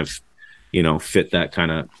 So it kind of, fit that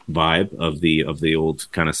kind of vibe of the old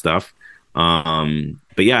kind of stuff.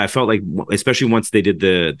 But yeah, I felt like, especially once they did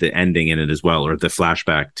the ending in it as well, or the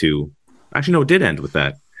flashback to, actually, no, it did end with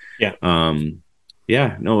that. Yeah.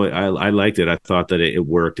 Yeah, no, I liked it. I thought that it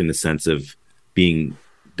worked in the sense of being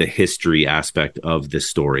the history aspect of this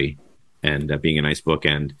story and being a nice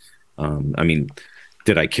bookend. I mean,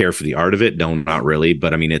 did I care for the art of it? No, not really.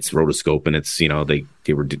 But I mean, it's rotoscope and it's,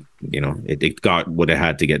 they were, it got what it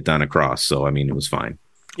had to get done across. So, I mean, it was fine.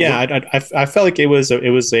 Yeah, I felt like it was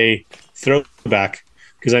a throwback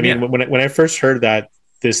because I mean when I first heard that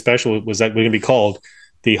this special was that going to be called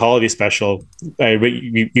the holiday special,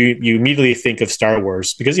 you immediately think of Star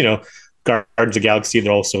Wars because Guardians of the Galaxy,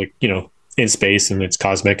 they're also in space and it's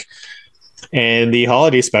cosmic, and the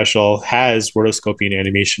holiday special has rotoscoping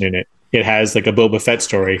animation in it. It has like a Boba Fett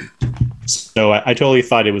story, so I totally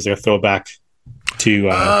thought it was a throwback to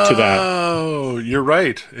that. Oh, you're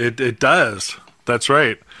right. It does. That's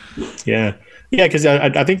right. Yeah, because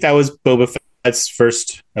I think that was Boba Fett's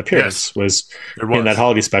first appearance was in that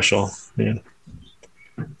holiday special. Yeah.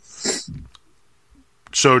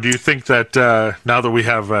 So, do you think that now that we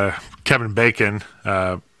have Kevin Bacon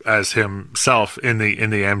as himself in the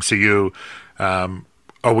MCU,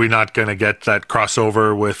 are we not going to get that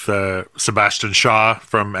crossover with Sebastian Shaw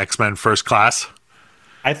from X-Men First Class?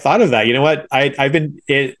 I thought of that. You know what? I've been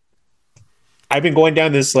going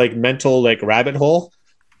down this like mental like rabbit hole,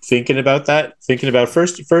 thinking about that. Thinking about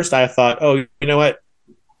first, I thought, oh, you know what?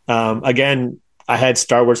 Again, I had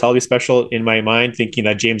Star Wars Holiday Special in my mind, thinking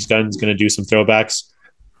that James Gunn's going to do some throwbacks.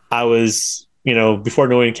 I was, before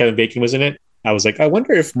knowing Kevin Bacon was in it, I was like, I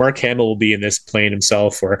wonder if Mark Hamill will be in this playing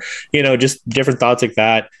himself, or just different thoughts like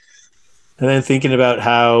that. And then thinking about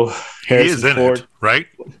how Harrison he is in Ford, it, right?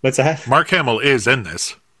 What's that? Mark Hamill is in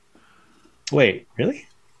this. Wait, really?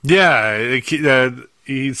 Yeah,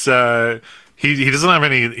 he doesn't have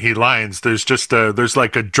any lines. There's just there's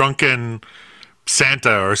like a drunken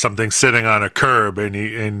Santa or something sitting on a curb,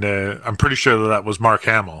 and I'm pretty sure that was Mark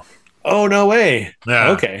Hamill. Oh, no way. Yeah.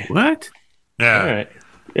 Okay. What? Yeah. All right.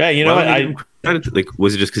 Yeah, you know what? Like,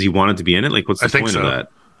 was it just because he wanted to be in it? Like, what's the point of that?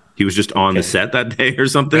 He was just on the set that day or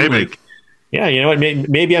something? Maybe. Like, yeah, you know what?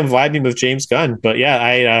 Maybe I'm vibing with James Gunn, but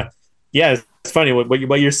yeah, it's funny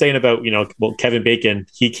what you're saying about Kevin Bacon.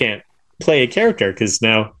 He can't play a character because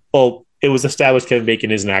now, well, it was established Kevin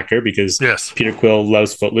Bacon is an actor because Yes. Peter Quill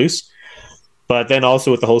loves Footloose. But then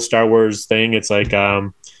also with the whole Star Wars thing, it's like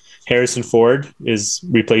Harrison Ford is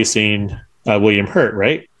replacing William Hurt,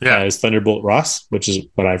 right? Yeah. As Thunderbolt Ross, which is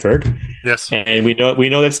what I've heard. Yes. And we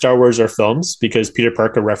know that Star Wars are films because Peter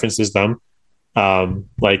Parker references them,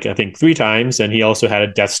 like I think 3 times, and he also had a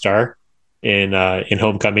Death Star in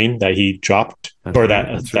Homecoming that he dropped,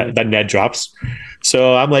 that Ned drops.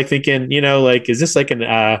 So I'm like thinking, like, is this like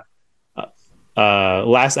an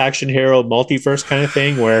Last Action Hero multiverse kind of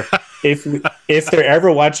thing where if they're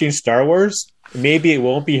ever watching Star Wars, maybe it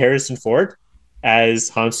won't be Harrison Ford as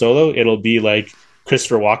Han Solo. It'll be like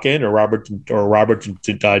Christopher Walken or Robert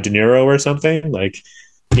De Niro or something like,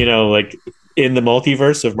 like in the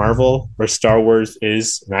multiverse of Marvel where Star Wars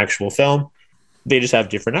is an actual film, they just have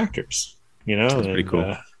different actors. That's pretty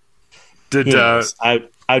cool.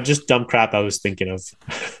 I just dumb crap I was thinking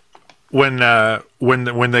of. When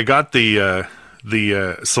they got the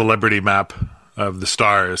celebrity map of the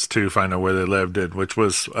stars to find out where they lived, which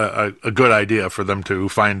was a good idea for them to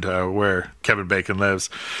find where Kevin Bacon lives.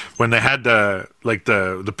 When they had the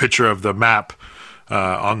picture of the map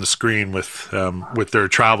on the screen with their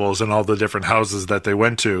travels and all the different houses that they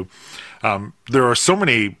went to, there are so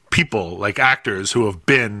many people, like actors, who have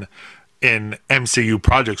been in MCU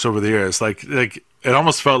projects over the years. Like it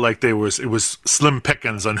almost felt like it was slim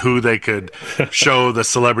pickings on who they could show the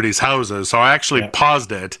celebrities' houses. So I actually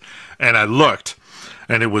paused it and I looked,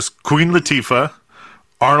 and it was Queen Latifah,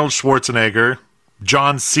 Arnold Schwarzenegger,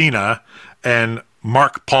 John Cena, and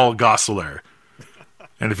Mark Paul Gosselaar.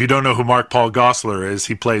 And if you don't know who Mark Paul Gosselaar is,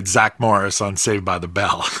 he played Zach Morris on Saved by the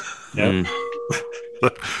Bell. Yep.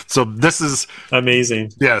 So this is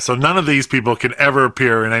amazing. Yeah, so none of these people can ever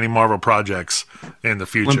appear in any Marvel projects in the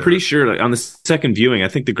future. Well, I'm pretty sure, like, on the second viewing, I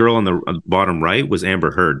think the girl on the bottom right was Amber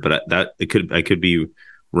Heard, but I could be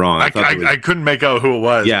wrong. I couldn't make out who it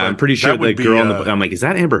was. Yeah, I'm pretty sure the girl on the. I'm like, is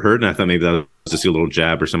that Amber Heard? And I thought maybe that was just a little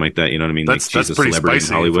jab or something like that. You know what I mean? That's she's a pretty celebrity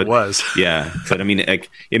spicy in Hollywood. If it was. Yeah, but I mean,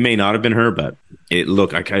 it may not have been her, but it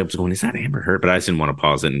looked. I was going, is that Amber Heard? But I just didn't want to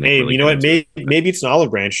pause it. And hey, you know what? Maybe it's an olive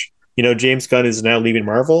branch. James Gunn is now leaving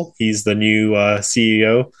Marvel. He's the new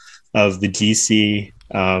CEO of the DC.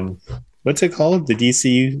 What's it called? The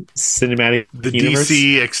DC Cinematic Universe?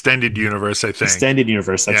 DC Extended Universe, I think. Extended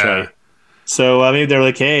Universe, that's right. So maybe they're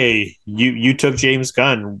like, hey, you took James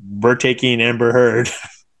Gunn. We're taking Amber Heard.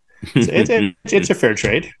 It's a fair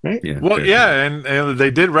trade, right? Yeah, well, yeah, and they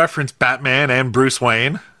did reference Batman and Bruce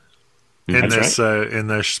Wayne in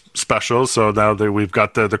this special. So now we've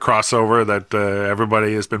got the crossover that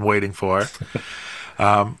everybody has been waiting for.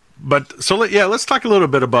 But so let's talk a little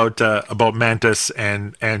bit about Mantis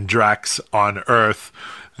and Drax on Earth,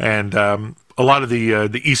 and a lot of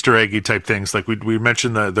the Easter eggy type things. Like we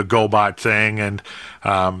mentioned the GoBot thing, and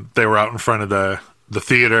they were out in front of the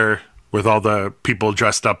theater with all the people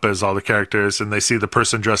dressed up as all the characters, and they see the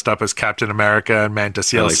person dressed up as Captain America, and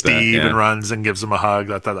Mantis yells Steve and runs and gives him a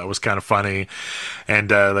hug. I thought that was kind of funny. And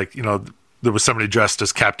there was somebody dressed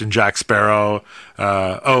as Captain Jack Sparrow.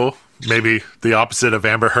 Maybe the opposite of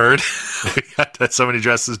Amber Heard. We got somebody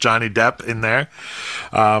dressed as Johnny Depp in there.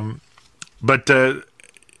 But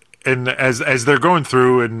and as they're going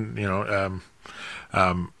through, and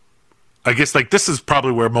I guess like this is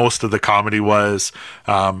probably where most of the comedy was,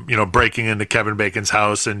 breaking into Kevin Bacon's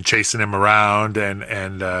house and chasing him around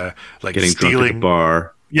and like getting stealing drunk at the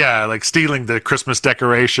bar. Yeah, like stealing the Christmas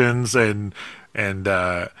decorations and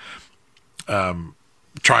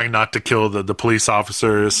trying not to kill the police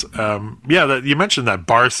officers. You mentioned that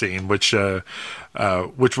bar scene, which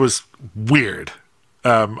was weird.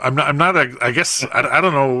 I guess I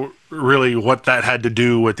don't know really what that had to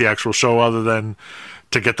do with the actual show other than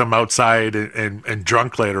to get them outside and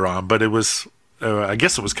drunk later on. But it was, I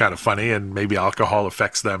guess it was kind of funny, and maybe alcohol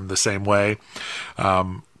affects them the same way.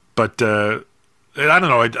 But I don't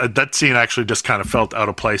know. That scene actually just kind of felt out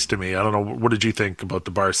of place to me. I don't know. What did you think about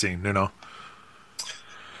the bar scene?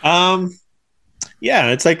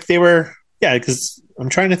 It's like they were, because I'm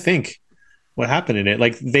trying to think what happened in it.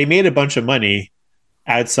 Like they made a bunch of money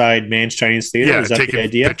outside Man's Chinese Theater. Is that taking the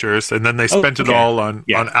idea? Pictures, and then they spent it all on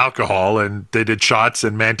alcohol, and they did shots,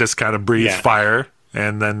 and Mantis kind of breathed fire,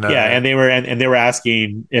 and then and they were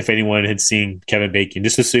asking if anyone had seen Kevin Bacon,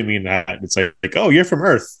 just assuming that it's like oh, you're from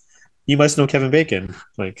Earth, you must know Kevin Bacon,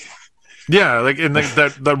 like. Yeah, like and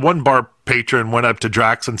that one bar patron went up to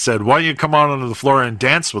Drax and said, "Why don't you come on onto the floor and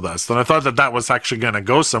dance with us?" And I thought that was actually going to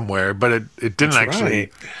go somewhere, but it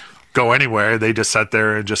didn't go anywhere. They just sat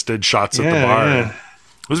there and just did shots at the bar. Yeah.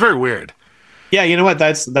 It was very weird. Yeah, you know what?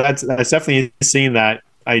 That's definitely a scene that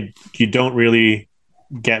you don't really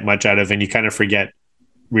get much out of, and you kind of forget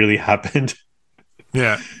really happened.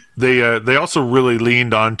 Yeah, they also really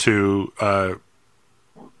leaned onto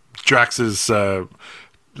Drax's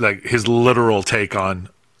like his literal take on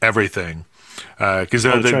everything, because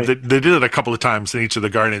that's they right. they did it a couple of times in each of the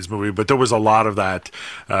Guardians movie, but there was a lot of that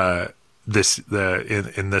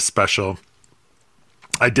in this special.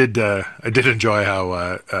 I did enjoy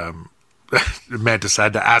how Mantis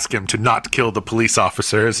had to ask him to not kill the police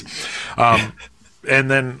officers, and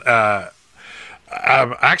then.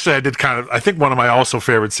 Actually, I did I think one of my also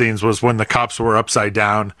favorite scenes was when the cops were upside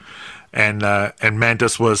down, and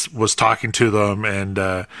Mantis was talking to them, and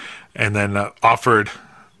then offered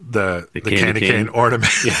the candy cane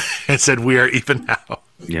ornament and said, "We are even now."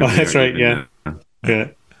 Yeah, Oh, that's right. Yeah. Yeah.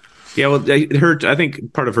 Yeah, well, I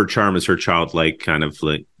think part of her charm is her childlike kind of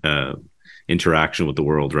like interaction with the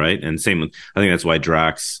world, right? And same, I think that's why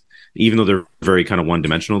Drax, even though they're very kind of one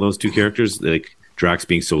dimensional, those two characters, like Drax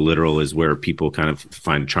being so literal is where people kind of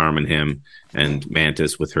find charm in him, and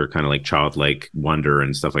Mantis with her kind of like childlike wonder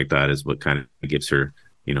and stuff like that is what kind of gives her,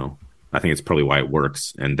 I think it's probably why it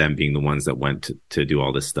works. And them being the ones that went to do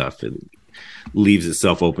all this stuff, it leaves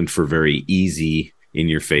itself open for very easy, in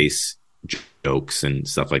your face jokes and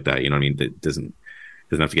stuff like that. You know what I mean? That doesn't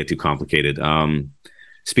have to get too complicated.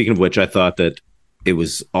 Speaking of which, I thought that it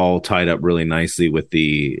was all tied up really nicely with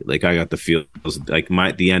I got the feels like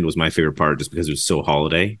the end was my favorite part just because it was so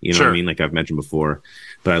holiday. You know what I mean? Like I've mentioned before,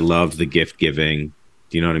 but I loved the gift giving.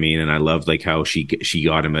 Do you know what I mean? And I loved like how she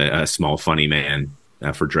got him a small funny man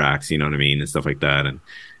for Drax. You know what I mean? And stuff like that. And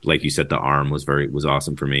like you said, the arm was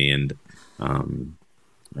awesome for me. And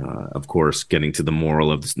of course, getting to the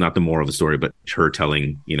moral of not the moral of the story, but her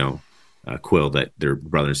telling Quill that their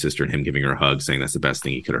brother and sister, and him giving her a hug, saying that's the best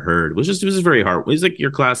thing he could have heard. It was just very it was like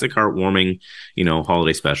your classic heartwarming,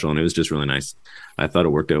 holiday special, and it was just really nice. I thought it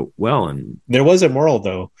worked out well. And there was a moral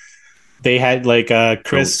though. They had like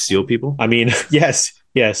Chris don't steal people. I mean, yes,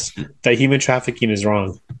 that human trafficking is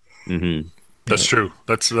wrong. Mm-hmm. That's true.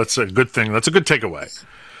 That's a good thing. That's a good takeaway.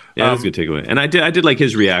 Yeah, that's a good takeaway. And I did like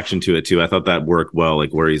his reaction to it too. I thought that worked well.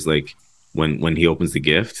 Like where he's like when he opens the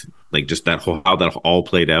gift, like just how that all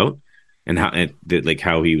played out. And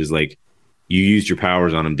how he was like, you used your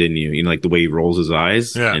powers on him, didn't you? Like the way he rolls his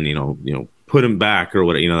eyes, and put him back or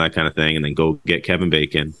what, that kind of thing, and then go get Kevin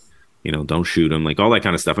Bacon, don't shoot him, like all that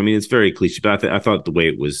kind of stuff. I mean, it's very cliche, but I thought the way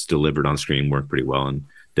it was delivered on screen worked pretty well, and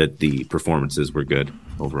that the performances were good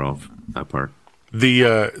overall. That part,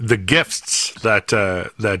 the gifts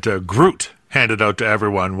that Groot handed out to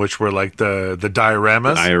everyone, which were like the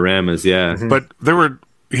dioramas, yeah, but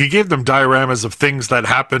he gave them dioramas of things that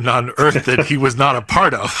happened on Earth that he was not a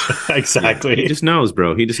part of. Exactly. Yeah, he just knows,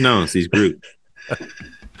 bro. He just knows. He's Groot.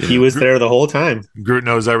 He was there the whole time. Groot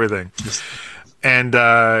knows everything. And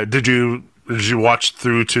did you watch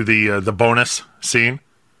through to the bonus scene?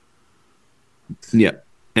 Yeah.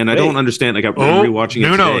 And I don't understand. Like I'm rewatching it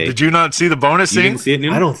Nuno, today. did you not see the bonus scene? You didn't see it,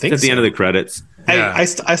 Nuno? I don't think it's at the end of the credits. Yeah. I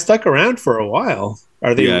stuck around for a while.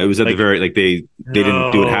 Are they? Yeah, it was at the very they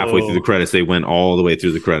didn't do it halfway through the credits. They went all the way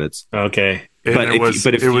through the credits. Okay.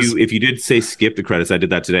 If you did say skip the credits, I did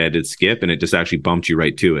that today. I did skip, and it just actually bumped you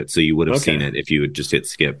right to it, so you would have seen it if you had just hit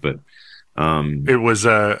skip. But it was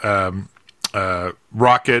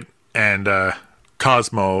Rocket and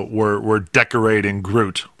Cosmo were decorating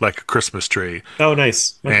Groot like a Christmas tree. Oh,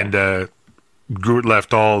 nice. Okay. And Groot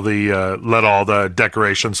let all the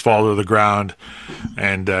decorations fall to the ground,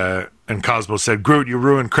 and Cosmo said, "Groot, you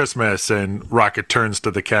ruined Christmas." And Rocket turns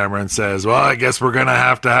to the camera and says, "Well, I guess we're gonna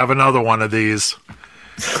have to have another one of these."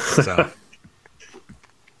 So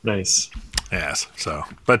nice. Yes. So,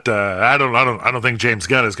 but I don't think James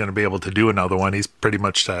Gunn is going to be able to do another one. He's pretty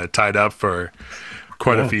much tied up for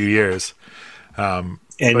quite a few years. And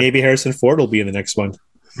maybe Harrison Ford will be in the next one.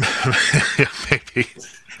 Yeah, maybe.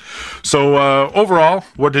 So overall,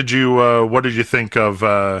 what did you think of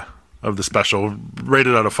the special?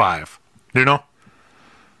 Rated out of 5,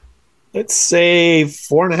 Let's say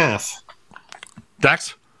 4.5.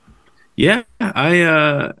 Dax? Yeah,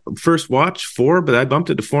 I first watched 4, but I bumped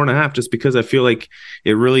it to 4.5 just because I feel like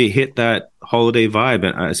it really hit that holiday vibe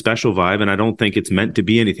and a special vibe, and I don't think it's meant to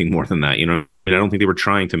be anything more than that. I don't think they were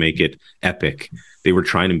trying to make it epic. They were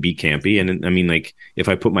trying to be campy, and I mean, like, if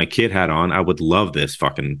I put my kid hat on, I would love this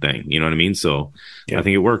fucking thing. You know what I mean? So yeah. I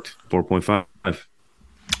think it worked. 4.5.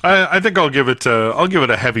 I think I'll give it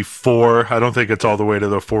a heavy 4. I don't think it's all the way to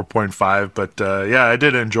the 4.5, but yeah, I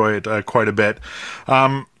did enjoy it quite a bit.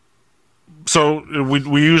 So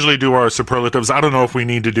we usually do our superlatives. I don't know if we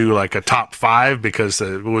need to do like a top 5 because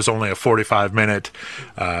it was only a 45-minute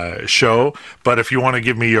show. But if you want to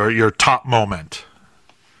give me your top moment.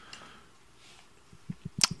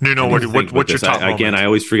 Nuno, I need to think about what's your this. top moment? Again, I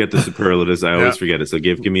always forget the superlatives. I always forget it. So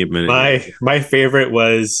give me a minute. My favorite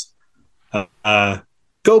was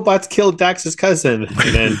GoBots killed Dax's cousin,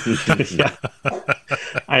 and then yeah,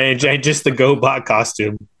 I just the GoBot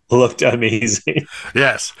costume looked amazing.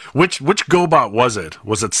 Yes. Which GoBot was it?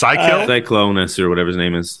 Was it Psykill? Cyclonus or whatever his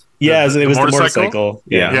name is. Yeah, The it was the motorcycle? motorcycle.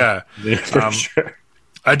 Yeah. Yeah. For sure.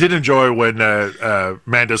 I did enjoy when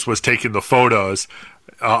Mandus was taking the photos.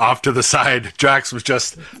 Off to the side, Drax was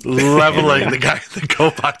just leveling the guy in the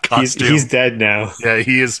GoBot costume. He's dead now. Yeah,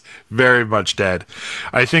 he is very much dead.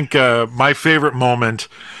 I think my favorite moment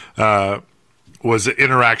was the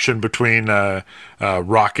interaction between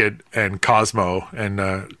Rocket and Cosmo,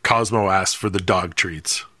 and Cosmo asked for the dog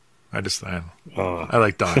treats. I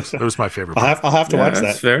like dogs. It was my favorite. I'll have to watch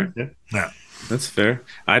that's that. fair. Yeah. That's fair.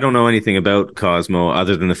 I don't know anything about Cosmo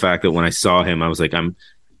other than the fact that when I saw him, I was like,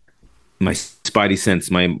 my spidey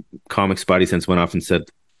sense, my comic spidey sense went off and said,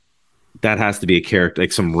 that has to be a character,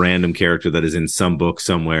 like some random character that is in some book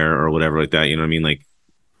somewhere or whatever like that. You know what I mean? Like,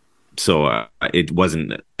 so it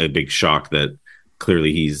wasn't a big shock that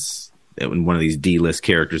clearly he's one of these D-list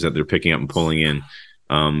characters that they're picking up and pulling in.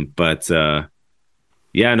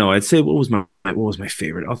 Yeah, no, I'd say what was my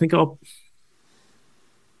favorite?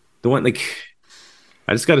 The one, like,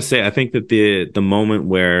 I just got to say, I think that the moment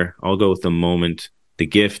where I'll go with the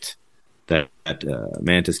gift that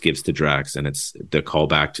Mantis gives to Drax, and it's the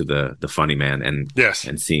callback to the funny man, and Yes.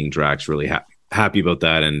 and seeing Drax really happy about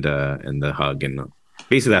that, and the hug, and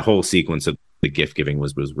basically that whole sequence of the gift giving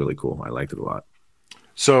was really cool. I liked it a lot.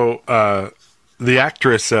 So the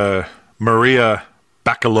actress Maria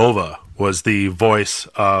Bakalova was the voice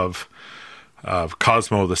of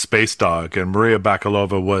Cosmo the space dog, and Maria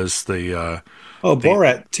Bakalova was the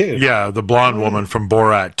Borat too. yeah, the blonde woman from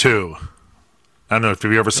Borat 2. I don't know if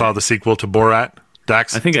you ever saw the sequel to Borat,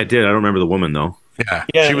 Dax. I think I did. I don't remember the woman though. Yeah,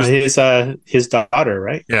 Yeah, she was his daughter,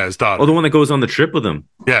 right? yeah his daughter. Oh, the one that goes on the trip with him.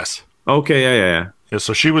 Yes. Okay, yeah. Yeah,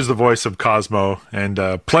 so she was the voice of Cosmo, and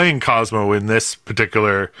playing Cosmo in this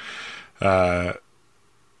particular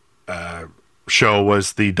show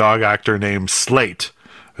was the dog actor named Slate,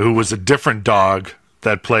 who was a different dog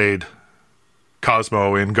that played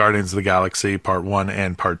Cosmo in Guardians of the Galaxy Part 1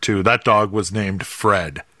 and Part 2. That dog was named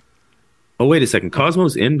Fred. Oh, wait a second.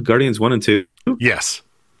 Cosmo's in Guardians 1 and 2? Yes.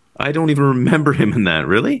 I don't even remember him in that.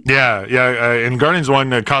 Really? Yeah. In Guardians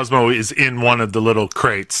 1, Cosmo is in one of the little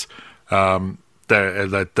crates that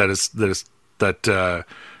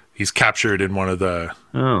he's captured in one of the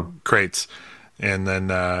crates, and then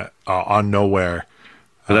on Nowhere.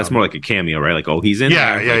 But that's more like a cameo, right? Like, oh, he's in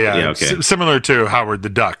Yeah. Okay. Similar to Howard the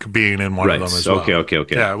Duck being in one of them as well. Okay.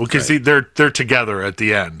 Yeah, well, because they're together at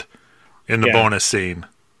the end in the bonus scene.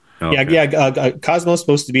 Okay. Cosmo's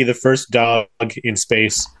supposed to be the first dog in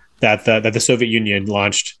space that the Soviet Union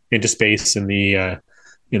launched into space in the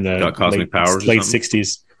Got cosmic powers or late something?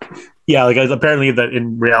 60s. Yeah, like apparently that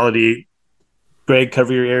in reality, Greg,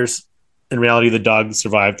 cover your ears. In reality, the dog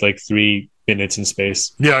survived like 3 minutes in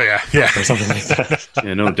space Yeah. or something like that.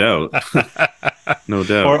 Yeah, no doubt. No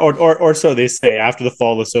doubt. or so they say. After the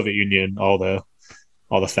fall of the Soviet Union, all the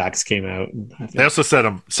facts came out. They also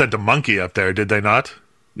sent a monkey up there, did they not?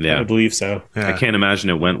 Yeah. I believe so. Yeah. I can't imagine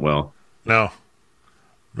it went well. No.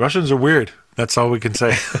 Russians are weird. That's all we can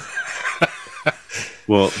say.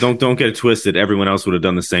 Well, don't get it twisted. Everyone else would have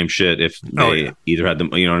done the same shit if they either had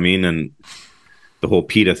them, you know what I mean? And the whole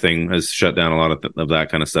PETA thing has shut down a lot of that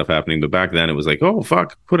kind of stuff happening. But back then it was like, oh,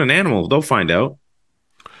 fuck, put an animal. They'll find out.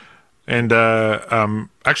 And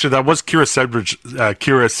actually, that was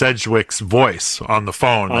Kira Sedgwick's voice on the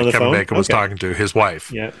phone On that the Kevin phone? Bacon was Okay. talking to, his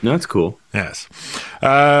wife. Yeah. No, that's cool. Yes.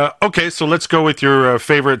 Okay, so let's go with your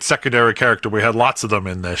favorite secondary character. We had lots of them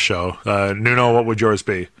in this show. Nuno, what would yours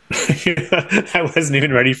be? I wasn't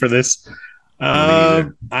even ready for this.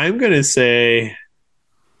 I'm going to say.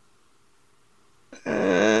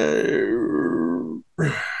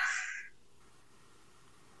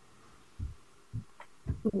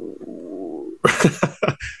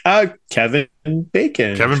 Kevin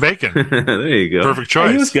Bacon. Kevin Bacon. There you go. Perfect Yeah,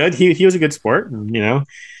 choice. he was good. He was a good sport, and, yeah.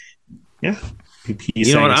 He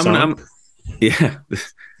You know sang what? a song. I'm yeah.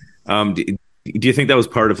 Do you think that was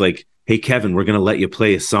part of like, hey Kevin, we're gonna let you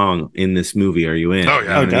play a song in this movie? Are you in? Oh, yeah. You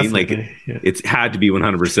know what I mean? Like, definitely. Yeah. it's had to be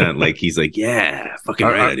 100%. Like he's like, yeah, fucking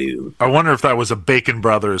right, I do. I wonder if that was a Bacon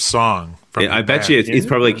Brothers song. From I the bet band. you it's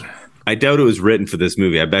probably like, I doubt it was written for this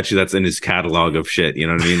movie. I bet you that's in his catalog of shit. You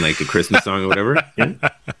know what I mean? Like a Christmas song or whatever.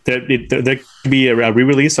 There could be a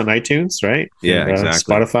re-release on iTunes, right? Yeah, And,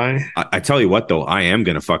 exactly. Spotify. I tell you what, though, I am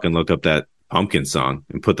gonna fucking look up that Pumpkin song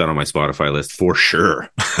and put that on my Spotify list for sure.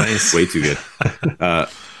 Nice. Way too good.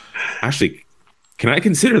 Actually, Can I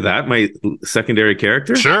consider that my secondary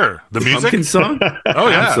character? Sure. The music? Pumpkin song? Oh,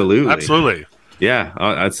 yeah. Absolutely. Absolutely. Yeah,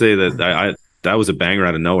 I'd say that that was a banger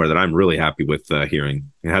out of nowhere that I'm really happy with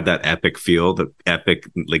hearing. It had that epic feel, the epic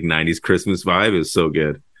like 90s Christmas vibe. It was so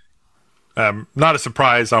good. Not a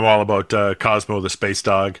surprise. I'm all about Cosmo the Space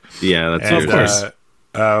Dog. Yeah, that's And, of course.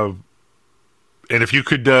 And if you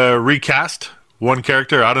could recast one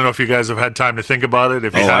character, I don't know if you guys have had time to think about it.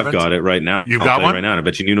 If you haven't, I've got it right now. You've I'll got tell you one? right now. I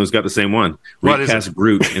bet you Nuno's got the same one. What is Recast it?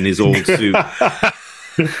 Groot in his old suit.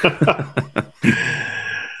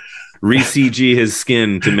 Re-CG his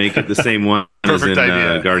skin to make it the same one Perfect as in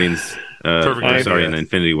idea. Guardians. Perfect idea. In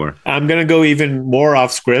Infinity War. I'm going to go even more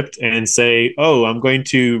off script and say, I'm going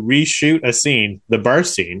to reshoot a scene, the bar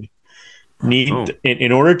scene.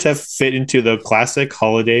 In order to fit into the classic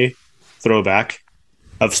holiday throwback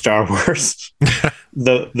of Star Wars,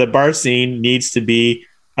 the bar scene needs to be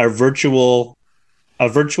a virtual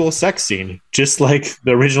sex scene, just like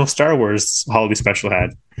the original Star Wars holiday special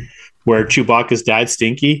had, where Chewbacca's dad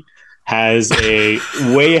Stinky has a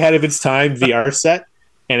way ahead of its time VR set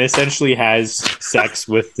and essentially has sex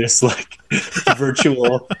with this like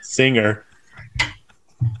virtual singer.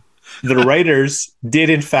 The writers did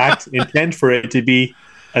in fact intend for it to be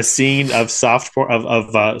a scene of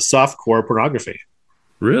softcore pornography.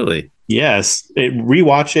 Really? Yes,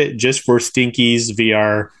 rewatch it just for Stinky's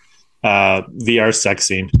VR sex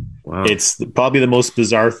scene. Wow. It's probably the most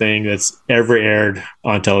bizarre thing that's ever aired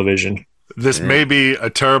on television. This may be a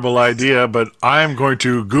terrible idea, but I'm going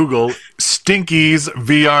to Google Stinky's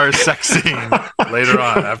VR sex scene later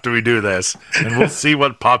on after we do this, and we'll see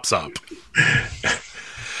what pops up.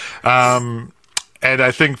 And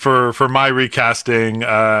I think for my recasting,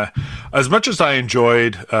 as much as I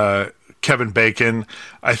enjoyed Kevin Bacon,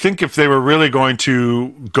 I think if they were really going to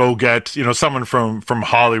go get someone from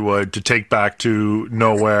Hollywood to take back to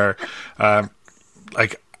nowhere, I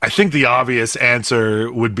think the obvious answer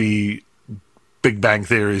would be Big Bang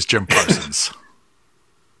Theory's Jim Parsons.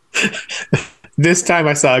 This time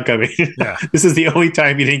I saw it coming. Yeah. This is the only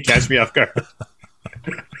time you didn't catch me off guard.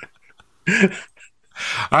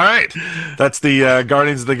 All right. That's the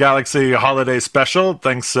Guardians of the Galaxy holiday special.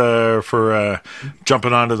 Thanks for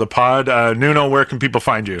jumping onto the pod. Nuno, where can people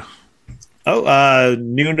find you?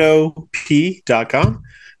 NunoP.com.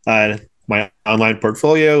 My online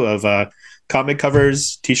portfolio of comic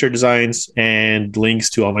covers, t-shirt designs, and links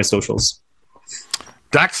to all my socials.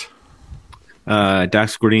 Dax?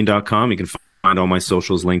 DaxGordine.com. You can find all my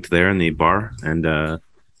socials linked there in the bar. And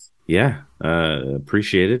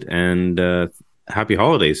appreciate it. And happy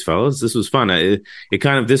holidays, fellas. This was fun. It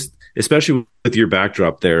kind of this, especially with your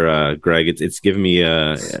backdrop there, Greg. It's given me.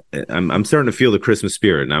 I'm starting to feel the Christmas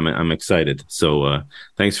spirit, and I'm excited. So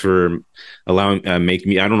thanks for allowing making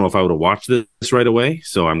me. I don't know if I would have watched this right away,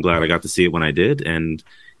 so I'm glad I got to see it when I did, and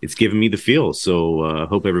it's given me the feel. So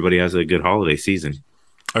hope everybody has a good holiday season.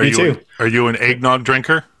 Are you an eggnog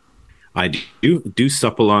drinker? I do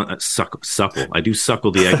supple. I do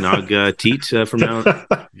suckle the eggnog teat from now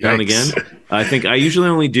and again. I think I usually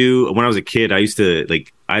only do when I was a kid. I used to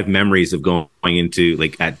I have memories of going into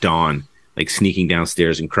at dawn, sneaking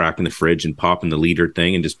downstairs and cracking the fridge and popping the liter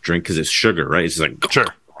thing and just drink because it's sugar, right? It's just Sure.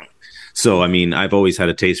 So I mean, I've always had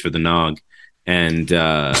a taste for the nog, and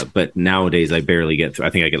but nowadays I barely get through. I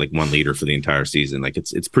think I get 1 liter for the entire season.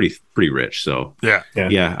 It's pretty rich. So Yeah.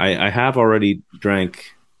 I have already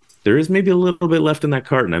drank. There is maybe a little bit left in that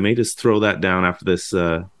carton. I may just throw that down after this,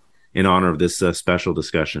 in honor of this special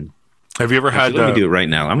discussion. Have you ever had? Let me do it right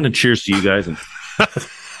now. I'm going to cheers to you guys. And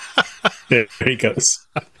There he goes.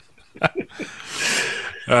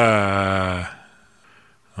 Oh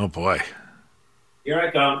boy. here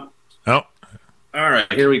I come. Oh. All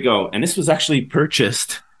right, here we go. And this was actually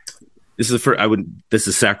purchased. This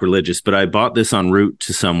is sacrilegious, but I bought this en route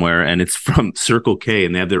to somewhere, and it's from Circle K,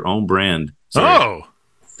 and they have their own brand.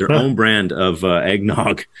 Their own brand of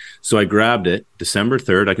eggnog. So I grabbed it. December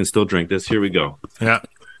 3rd. I can still drink this. Here we go. Yeah.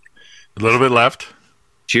 A little bit left.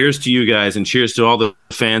 Cheers to you guys, and cheers to all the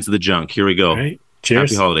fans of the junk. Here we go. All right.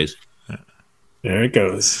 Cheers. Happy holidays. There it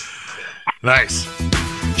goes. Nice.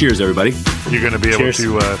 Cheers, everybody. You're going to be able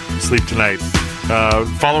to sleep tonight.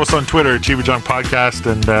 Follow us on Twitter, Chiba Junk Podcast,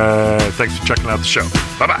 and thanks for checking out the show.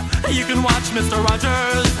 Bye-bye. You can watch Mr.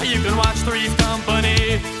 Rogers, you can watch Three's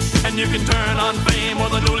Company, and you can turn on Fame or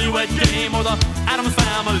the Newlywed Game or the Addams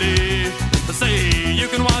Family. Say you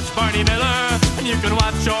can watch Barney Miller, and you can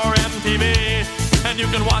watch your MTV, and you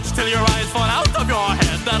can watch till your eyes fall out of your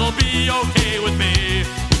head. That'll be okay with me.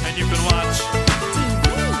 And you can watch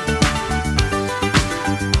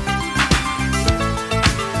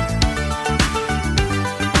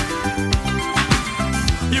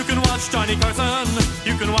Johnny Carson,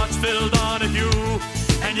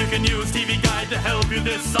 News TV guide to help you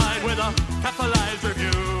decide with a capitalized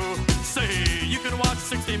review. Say you can watch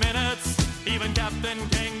 60 Minutes, even Captain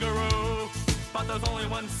Kangaroo. But there's only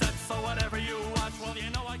one set, so whatever you watch, well, you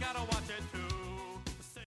know I gotta watch.